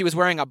embarrassed, and she was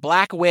wearing a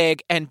black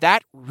wig, and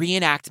that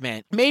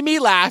reenactment made me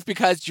laugh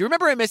because do you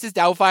remember in Mrs.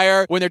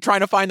 Doubtfire when they're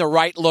trying to find the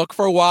right look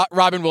for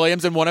Robin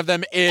Williams, and one of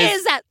them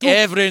is that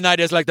every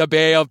night is like the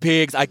Bay of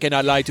Pigs, I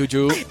cannot lie to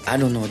you. I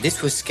don't know,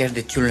 this will scare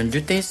the children, do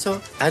you think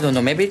so? I don't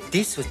know, maybe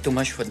this was too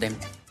much for them.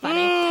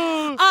 Funny.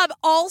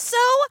 Also,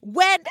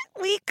 when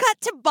we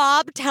cut to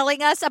Bob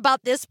telling us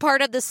about this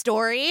part of the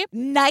story,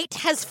 night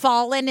has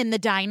fallen in the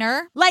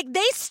diner. Like,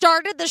 they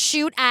started the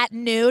shoot at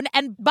noon,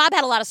 and Bob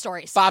had a lot of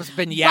stories. Bob's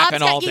been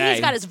yapping all day.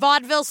 He's got his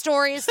vaudeville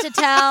stories to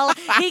tell.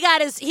 He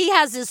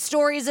has his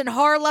stories in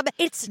Harlem.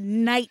 It's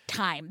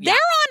nighttime. Yeah.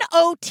 They're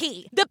on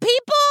OT. The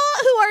people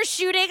who are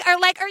shooting are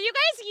like, are you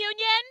guys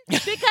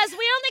union? Because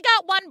we only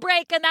got one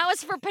break, and that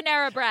was for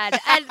Panera Bread.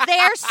 And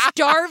they're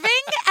starving,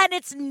 and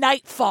it's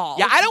nightfall.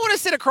 Yeah, I don't want to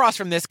sit across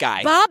from this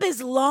guy. Bob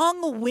is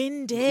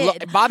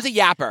long-winded. Bob's a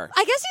yapper.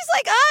 I guess he's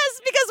like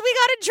us because we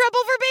got in trouble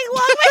for being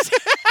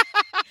long-winded.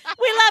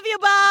 We love you,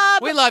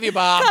 Bob. We love you,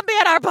 Bob. Come be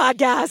on our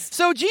podcast.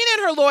 So Gina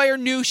and her lawyer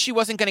knew she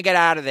wasn't going to get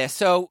out of this,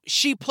 so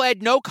she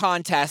pled no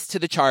contest to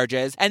the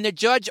charges, and the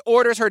judge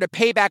orders her to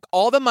pay back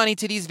all the money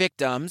to these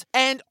victims,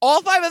 and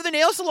all 5 of the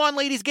nail salon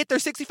ladies get their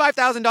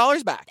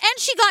 $65,000 back. And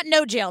she got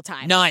no jail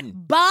time. None.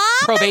 Bob?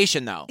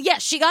 Probation, though.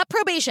 Yes, she got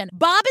probation.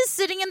 Bob is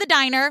sitting in the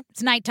diner.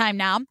 It's nighttime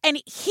now,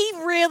 and he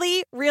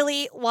really,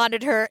 really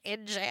wanted her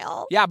in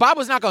jail. Yeah, Bob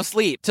was not going to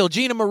sleep till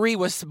Gina Marie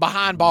was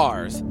behind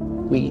bars.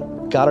 We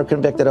got her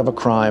convicted of a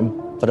crime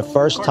for the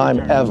first time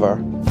ever.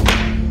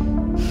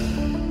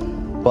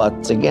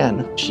 But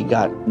again, she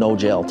got no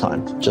jail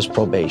time, just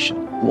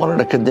probation. One of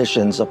the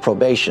conditions of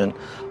probation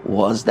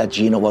was that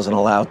Gina wasn't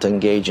allowed to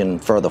engage in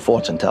further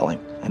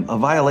fortune-telling. And a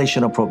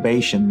violation of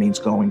probation means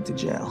going to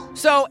jail.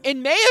 So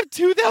in May of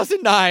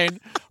 2009,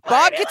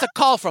 Bob gets a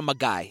call from a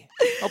guy.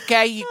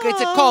 Okay, he gets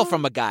a call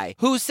from a guy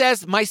who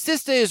says, my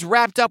sister is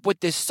wrapped up with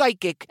this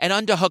psychic and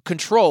under her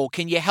control.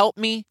 Can you help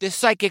me? This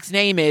psychic's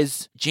name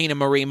is Gina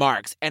Marie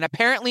Marks. And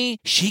apparently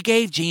she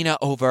gave Gina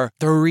over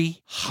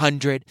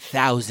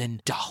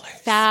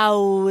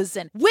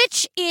 $300,000.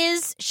 Which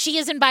is, she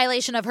is in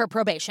violation of her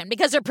probation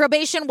because her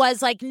probation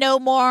was like no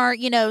more,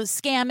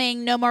 scamming,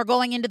 no more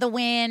going into the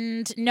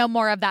wind, no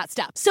more of that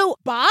stuff. So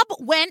Bob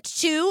went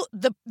to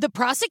the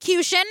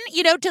prosecution,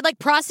 to like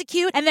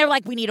prosecute, and they're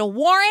like, we need a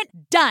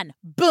warrant. Done.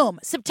 Boom.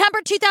 September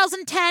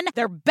 2010,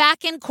 they're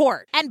back in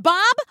court. And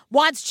Bob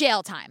wants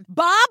jail time.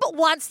 Bob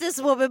wants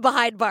this woman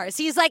behind bars.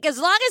 He's like, as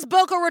long as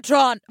Boca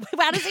Raton.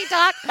 How does he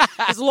talk?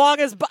 As long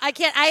as, all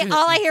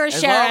I hear is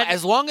Sharon.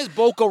 As long as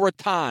Boca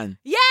Raton.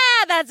 Yeah,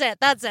 that's it.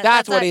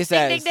 That's what he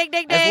says. Ding, ding,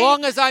 ding, ding. As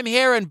long as I'm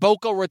here in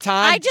Boca Raton,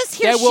 I just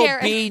hear there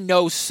Sharon. will be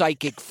no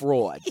psychic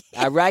fraud.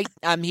 All right?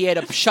 I'm here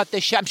to shut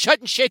the shit. I'm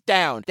shutting shit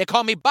down. They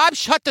call me Bob,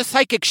 shut the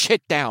psychic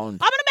shit down. I'm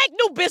going to make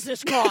new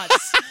business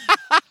cards.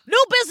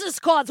 New business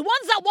cards,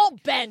 ones that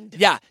won't bend.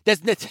 Yeah, there's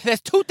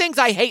two things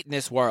I hate in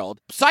this world.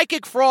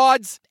 Psychic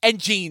frauds and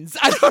jeans.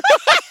 I don't know.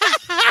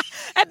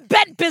 And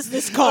bent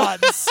business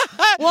cards.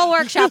 We'll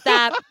workshop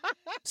that.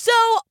 So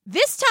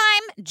this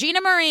time,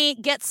 Gina Marie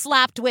gets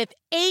slapped with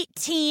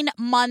 18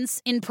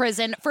 months in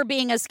prison for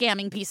being a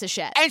scamming piece of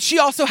shit. And she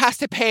also has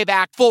to pay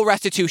back full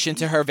restitution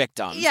to her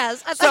victims.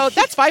 Yes. So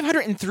that's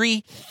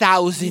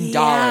 $503,000.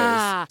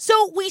 Yeah.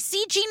 So we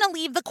see Gina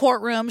leave the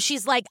courtroom.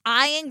 She's like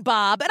eyeing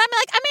Bob. And I'm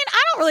like, I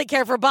don't really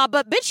care for Bob,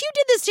 but bitch, you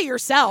did this to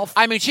yourself.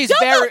 I mean, she's don't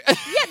very... go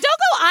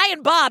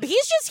eyeing Bob.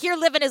 He's just here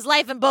living his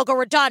life in Boca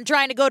Raton,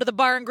 trying to go to the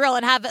bar and grill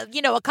and have, a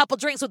couple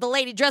drinks with a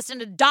lady dressed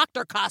in a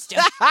doctor costume.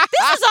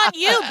 This is on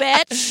you,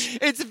 bitch.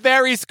 It's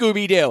very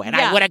Scooby-Doo, and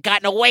I would have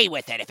gotten away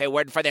with it if it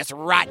weren't for this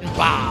rotten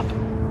Bob.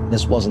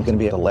 This wasn't going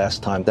to be the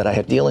last time that I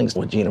had dealings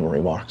with Gina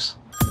Marie Marks.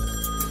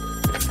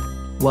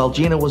 While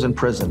Gina was in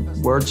prison,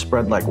 word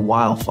spread like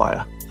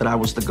wildfire that I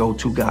was the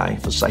go-to guy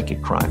for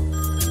psychic crime.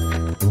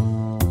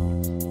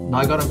 Now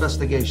I got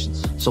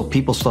investigations, so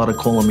people started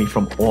calling me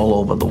from all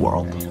over the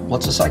world.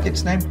 What's the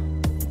psychic's name?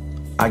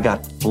 I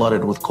got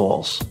flooded with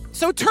calls.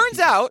 So it turns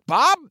out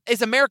Bob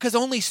is America's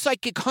only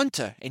psychic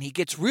hunter, and he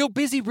gets real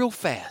busy real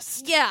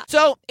fast. Yeah.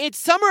 So it's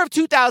summer of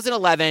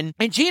 2011,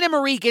 and Gina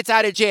Marie gets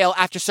out of jail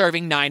after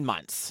serving 9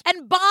 months.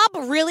 And Bob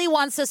really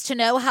wants us to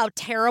know how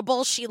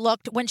terrible she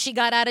looked when she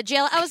got out of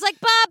jail. I was like,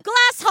 Bob,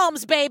 Glass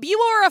Holmes, babe, you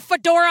wore a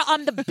fedora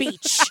on the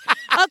beach,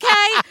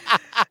 okay?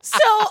 So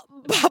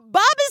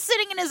Bob is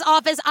sitting in his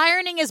office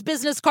ironing his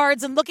business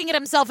cards and looking at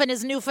himself in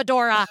his new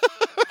fedora.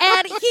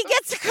 And he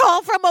gets a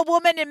call from a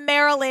woman in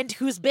Maryland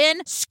who's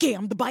been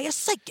scammed by a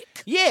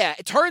psychic. Yeah,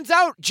 it turns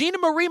out Gina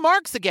Marie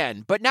Marks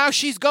again, but now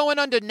she's going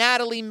under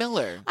Natalie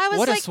Miller.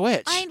 What a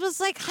switch. I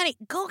was like, honey,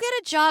 go get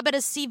a job at a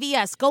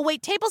CVS. Go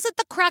wait tables at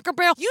the Cracker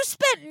Barrel. You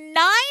spent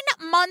 9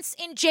 months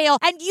in jail,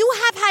 and you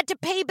have had to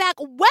pay back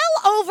well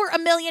over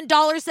 $1 million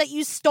that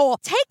you stole.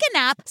 Take a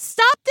nap.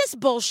 Stop this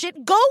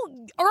bullshit. Go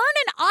earn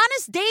an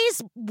honest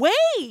day's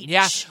wage.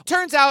 Yeah,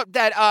 turns out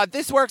that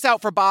this works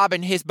out for Bob,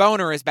 and his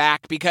boner is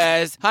back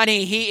because,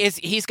 honey,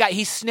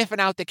 he's sniffing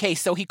out the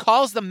case. So he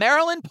calls the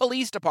Maryland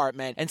Police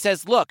Department and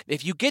says, look,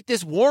 if you get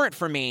this warrant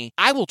for me,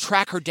 I will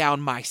track her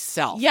down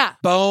myself. Yeah.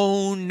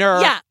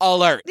 Boner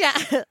alert.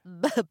 Yeah.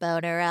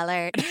 Boner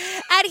alert.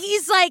 And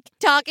he's like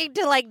talking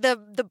to like the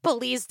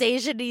police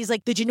station. He's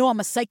like, did you know I'm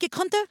a psychic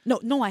hunter?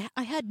 No,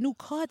 I had new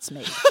cards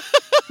made.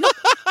 No,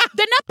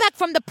 they're not back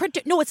from the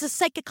printer. No, it's a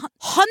psychic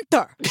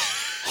hunter.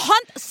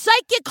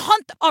 Psychic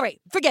hunter. All right,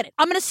 forget it.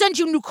 I'm going to send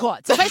you new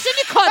cards. If I send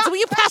you cards, will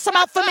you pass them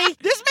out for me?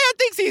 This man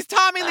thinks he's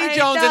Tommy Lee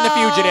Jones in The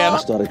Fugitive. I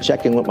started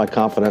checking with my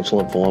confidential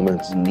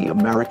informants in the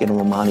American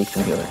Romani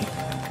community,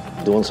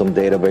 doing some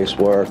database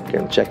work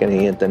and checking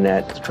the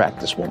internet to track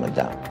this woman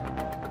down.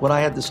 What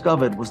I had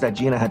discovered was that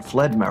Gina had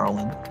fled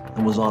Maryland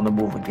and was on the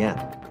move again.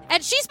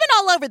 And she's been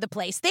all over the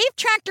place. They've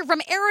tracked her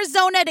from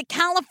Arizona to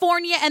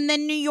California and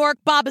then New York.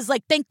 Bob is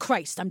like, thank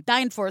Christ, I'm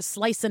dying for a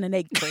slice and an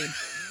egg cream.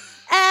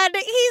 And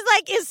he's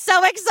like, is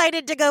so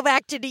excited to go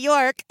back to New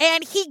York.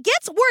 And he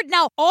gets word.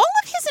 Now, all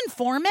of his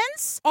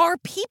informants are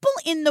people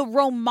in the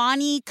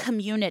Romani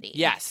community.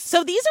 Yes.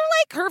 So these are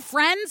like her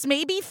friends,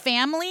 maybe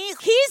family.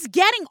 He's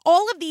getting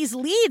all of these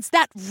leads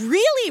that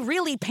really,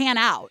 really pan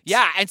out.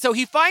 Yeah, and so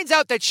he finds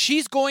out that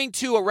she's going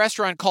to a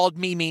restaurant called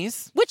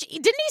Mimi's. Which,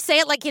 didn't he say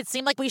it like it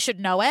seemed like we should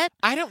know it?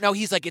 I don't know.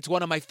 He's like, it's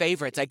one of my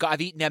favorites.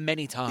 I've eaten them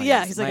many times.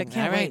 Yeah, he's like, I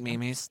can't wait.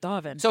 Mimi's. I'm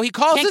starving. So he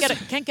calls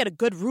can't get a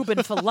good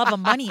Reuben for love of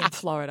money in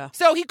Florida.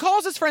 So he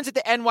calls his friends at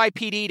the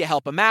NYPD to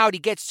help him out. He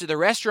gets to the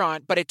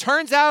restaurant, but it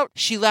turns out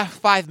she left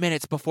 5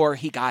 minutes before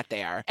he got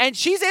there. And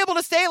she's able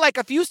to stay like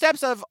a few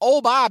steps of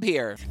old Bob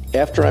here.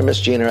 After I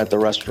missed Gina at the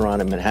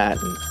restaurant in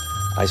Manhattan,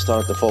 I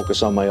started to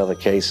focus on my other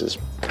cases.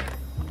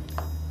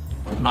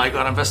 Now you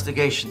got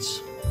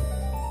investigations.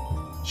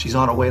 She's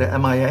on her way to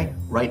MIA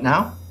right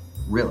now?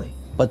 Really?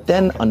 But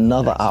then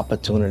another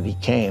opportunity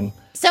came.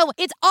 So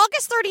it's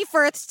August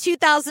 31st,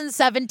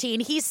 2017.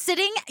 He's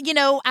sitting,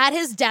 at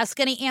his desk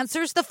and he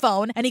answers the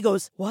phone and he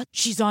goes, "What?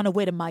 She's on her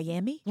way to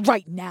Miami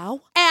right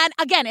now?" And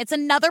again, it's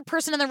another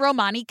person in the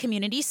Romani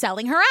community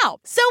selling her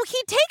out. So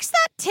he takes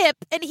that tip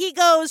and he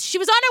goes, "She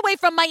was on her way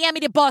from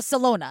Miami to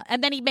Barcelona."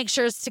 And then he makes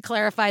sure to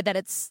clarify that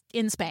it's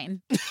in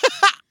Spain.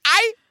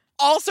 I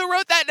also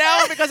wrote that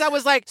down because I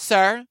was like,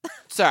 sir,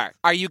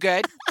 are you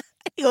good?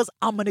 He goes,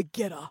 "I'm going to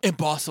get her." In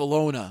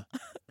Barcelona,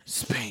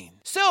 Spain.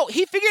 So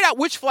he figured out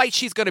which flight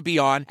she's going to be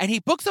on, and he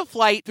books a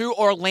flight through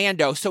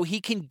Orlando so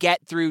he can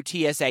get through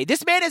TSA.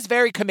 This man is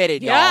very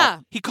committed,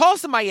 y'all. He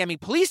calls the Miami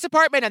Police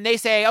Department, and they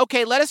say,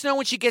 "Okay, let us know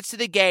when she gets to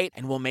the gate,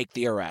 and we'll make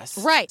the arrest."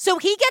 Right. So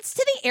he gets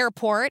to the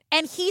airport,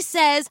 and he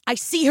says, "I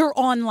see her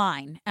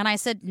online." And I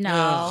said,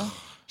 "No."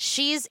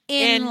 She's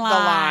in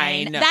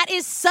line. The line. That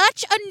is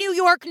such a New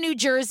York, New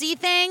Jersey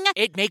thing.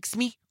 It makes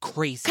me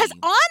crazy. Because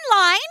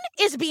online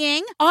is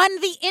being on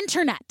the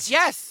internet.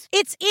 Yes.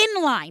 It's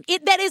in line.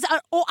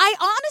 I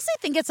honestly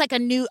think it's like a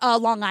new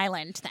Long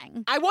Island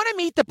thing. I want to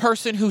meet the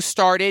person who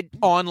started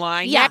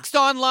online, next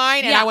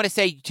online, and I want to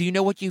say, do you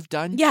know what you've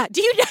done? Yeah.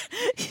 Do you know?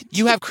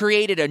 You have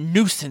created a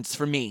nuisance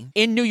for me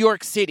in New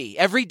York City.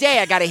 Every day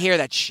I got to hear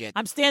that shit.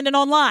 I'm standing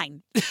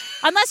online.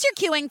 Unless you're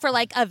queuing for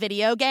like a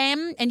video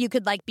game and you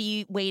could like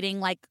be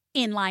waiting like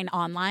in line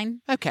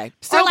online. Okay.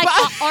 So or like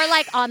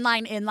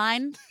online in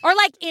line. Or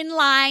like in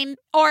line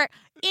or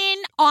in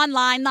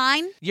online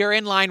line. You're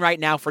in line right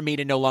now for me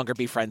to no longer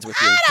be friends with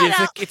you.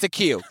 It's a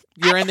queue.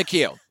 You're in the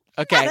queue.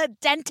 Okay. At a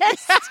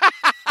dentist.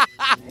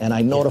 And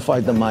I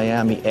notified the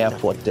Miami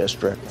Airport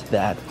District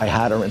that I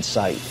had her in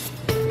sight.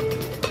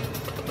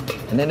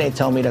 And then they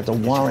tell me that the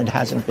warrant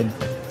hasn't been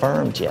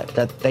confirmed yet,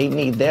 that they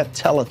need their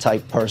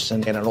teletype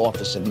person in an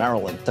office in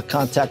Maryland to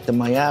contact the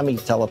Miami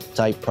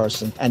teletype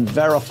person and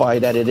verify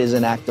that it is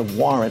an active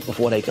warrant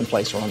before they can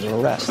place her under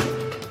arrest.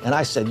 And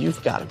I said,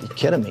 "You've got to be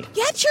kidding me.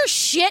 Get your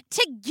shit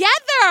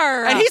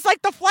together." And he's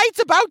like, "The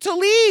flight's about to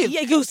leave." Yeah,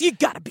 he goes, "You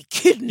got to be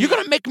kidding me. You're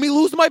going to make me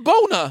lose my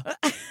boner."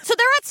 So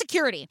they're at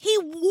security. He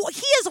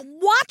is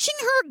watching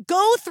her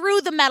go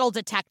through the metal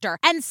detector,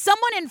 and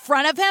someone in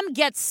front of him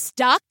gets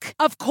stuck,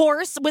 of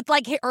course, with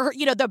like her,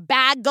 the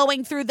bag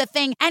going through the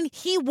thing, and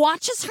he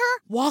watches her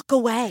walk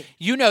away.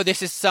 You know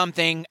this is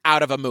something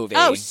out of a movie.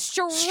 Oh,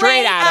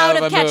 straight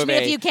out of Catch Me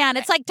If You Can.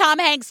 It's like Tom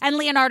Hanks and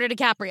Leonardo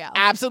DiCaprio.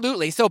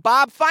 Absolutely. So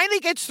Bob finally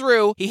gets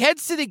through. He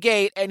heads to the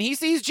gate, and he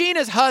sees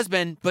Gina's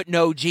husband, but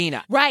no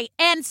Gina. Right.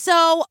 And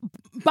so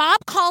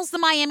Bob calls the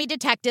Miami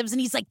detectives, and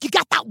he's like, "You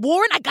got that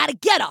warrant? I got to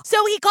get her."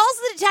 So he calls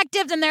the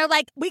detectives, and they're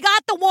like, "We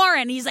got the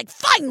warrant." He's like,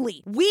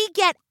 "Finally, we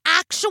get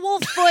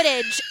actual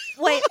footage."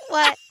 Wait,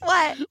 what?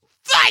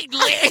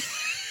 Finally!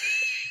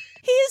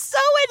 He's so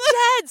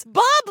intense.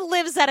 Bob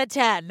lives at a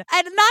 10,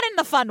 and not in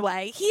the fun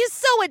way. He's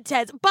so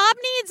intense. Bob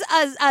needs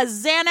a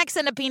Xanax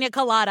and a pina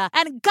colada,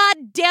 and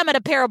God damn it,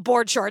 a pair of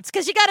board shorts,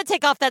 because you got to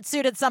take off that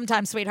suit at some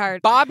time,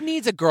 sweetheart. Bob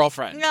needs a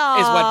girlfriend, is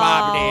what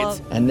Bob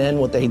needs. And then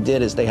what they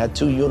did is they had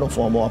two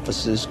uniform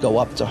officers go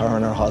up to her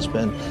and her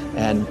husband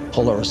and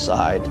pull her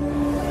aside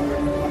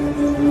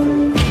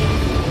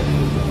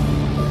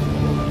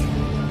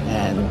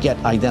and get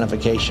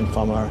identification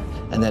from her,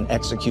 and then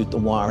execute the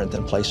warrant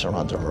and place her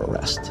under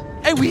arrest.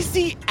 And we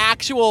see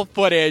actual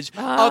footage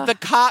of the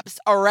cops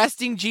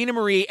arresting Gina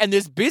Marie in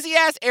this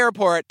busy-ass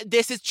airport.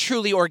 This is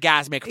truly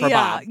orgasmic for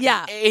Bob.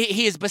 Yeah.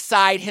 He is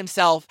beside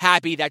himself,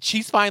 happy that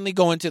she's finally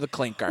going to the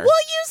clinker. Well,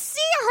 you see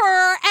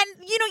her, and,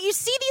 you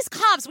see these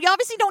cops. We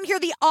obviously don't hear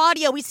the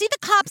audio. We see the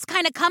cops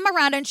kind of come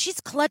around, and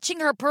she's clutching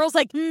her pearls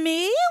like,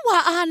 "Me?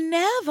 Well, I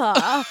never."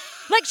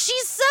 Like,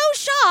 she's so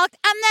shocked,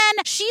 and then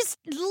she's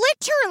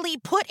literally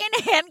put in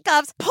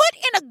handcuffs, put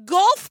in a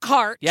golf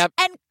cart,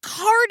 and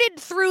carted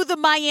through the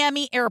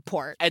Miami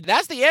airport. And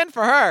that's the end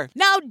for her.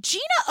 Now,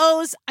 Gina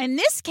owes, in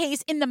this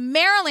case, in the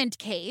Maryland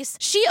case,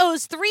 she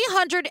owes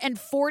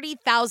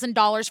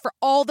 $340,000 for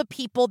all the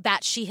people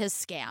that she has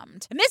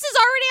scammed. And this is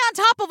already on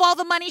top of all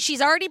the money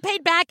she's already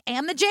paid back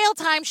and the jail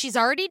time she's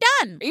already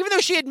done. Even though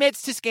she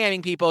admits to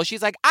scamming people,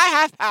 she's like, "I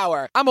have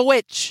power. I'm a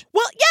witch."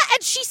 Well, yeah,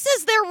 and she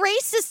says they're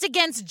racist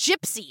against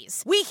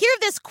gypsies. We hear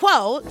this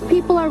quote.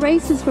 "People are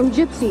racist from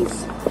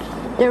gypsies.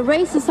 They're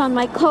racist on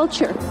my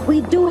culture.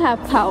 We do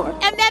have power."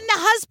 And then the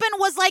husband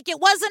was like, "It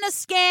wasn't a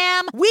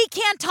scam. We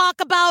can't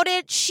talk about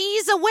it.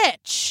 She's a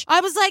witch." I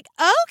was like,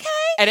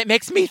 okay. And it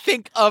makes me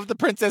think of The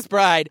Princess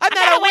Bride. I'm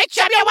not a witch,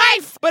 I'm your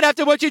wife. But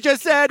after what you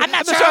just said, I'm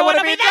not sure I want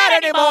to be that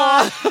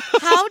anymore.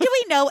 How do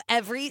we know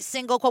every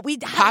single quote?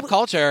 Pop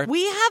culture.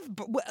 We have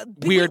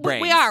weird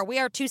brains. We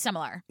are too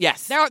similar.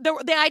 Yes. The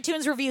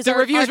iTunes reviews The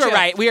reviews were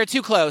right. We are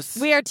too close.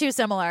 We are too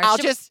similar. I'll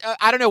just,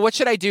 I don't know, what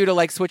should I do to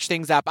like switch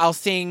things up? I'll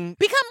sing.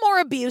 Become more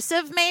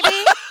abusive, maybe.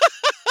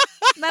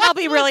 Then I'll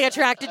be really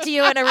attracted to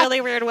you in a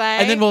really weird way.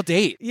 And then we'll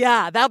date.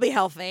 Yeah, that'll be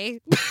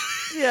healthy.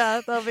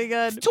 Yeah, that'll be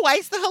good.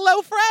 Twice the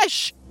Hello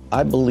Fresh.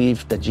 I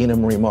believe that Gina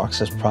Marie Marks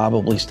has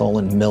probably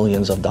stolen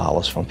millions of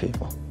dollars from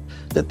people.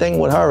 The thing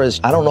with her is,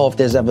 I don't know if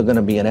there's ever going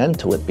to be an end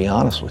to it, to be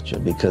honest with you,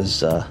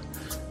 because,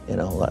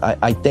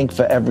 I think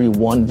for every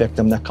one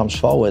victim that comes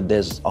forward,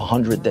 there's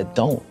 100 that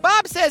don't.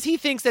 Bob says he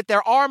thinks that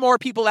there are more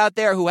people out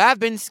there who have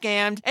been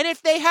scammed, and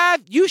if they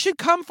have, you should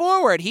come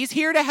forward. He's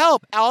here to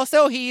help.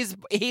 Also, he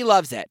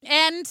loves it.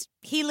 And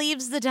he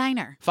leaves the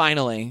diner.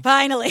 Finally.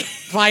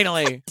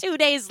 2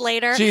 days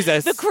later.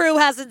 Jesus. The crew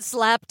hasn't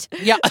slept.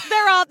 Yeah.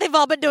 They've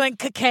all been doing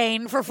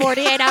cocaine for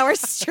 48 hours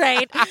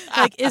straight.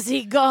 Like, is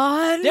he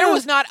gone? There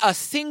was not a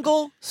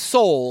single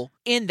soul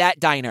in that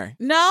diner.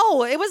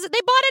 No, they bought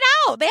it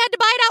out. They had to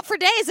buy it out for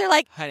days. They're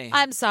like, honey,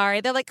 I'm sorry.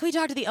 They're like, can we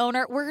talk to the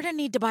owner? We're going to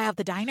need to buy out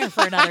the diner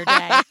for another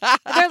day.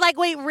 They're like,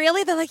 wait,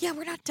 really? They're like, yeah,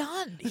 we're not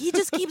done. He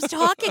just keeps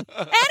talking.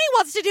 And he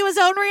wants to do his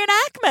own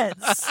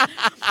reenactments.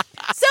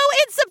 So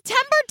in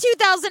September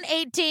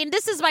 2018,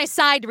 this is my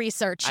side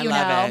research, I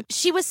love it.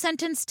 She was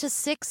sentenced to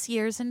 6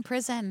 years in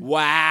prison.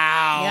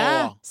 Wow.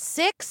 Yeah,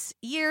 6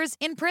 years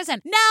in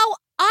prison. Now,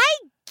 I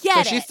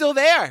get it. So she's still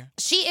there.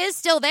 She is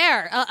still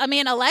there.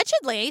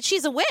 Allegedly,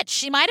 she's a witch.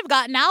 She might have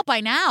gotten out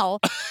by now.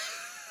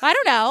 I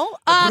don't know.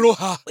 The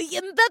last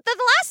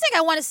thing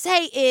I want to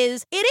say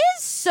is it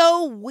is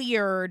so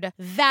weird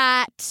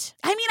that,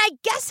 I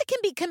guess it can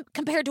be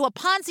compared to a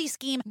Ponzi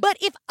scheme, but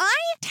if I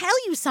tell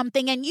you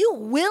something and you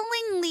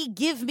willingly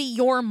give me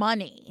your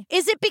money,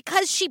 is it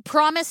because she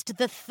promised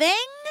the thing?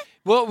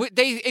 Well,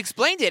 they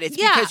explained it. It's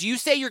because you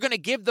say you're going to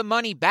give the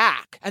money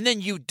back, and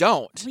then you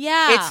don't.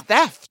 Yeah. It's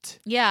theft.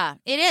 Yeah,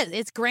 it is.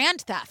 It's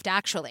grand theft,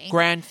 actually.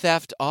 Grand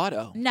Theft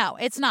Auto. No,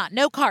 it's not.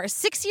 No cars.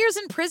 6 years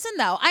in prison,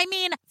 though.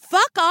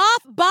 Fuck off.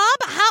 Bob,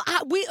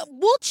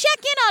 we'll check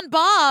in on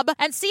Bob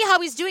and see how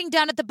he's doing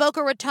down at the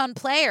Boca Raton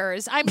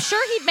Players. I'm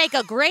sure he'd make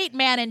a great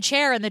man in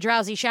chair in The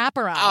Drowsy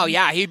Chaperone. Oh,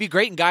 yeah. He'd be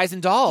great in Guys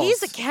and Dolls.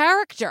 He's a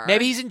character.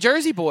 Maybe he's in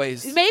Jersey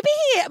Boys. Maybe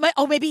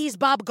he's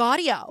Bob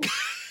Gaudio.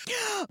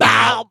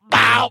 Bow,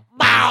 bow,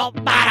 bow,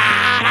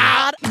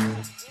 ba-da-da.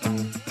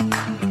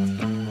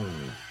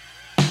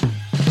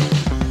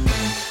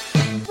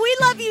 We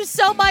love you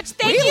so much.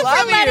 Thank you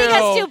for letting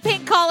us do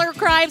Pink Collar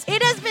Crimes.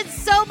 It has been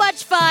so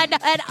much fun.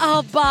 And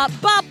Bob,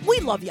 we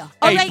love you.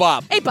 Hey, right?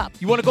 Bob. Hey, Bob.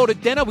 You want to go to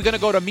dinner? We're going to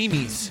go to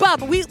Mimi's.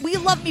 Bob, we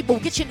love me, but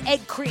we'll get you an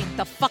egg cream.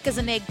 The fuck is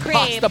an egg cream?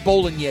 Pasta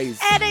bolognese.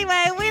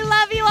 Anyway, we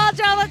love you all,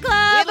 Drama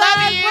Club. We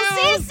love you. We'll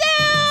see you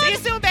soon. See you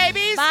soon,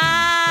 babies.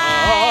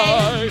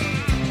 Bye. Bye.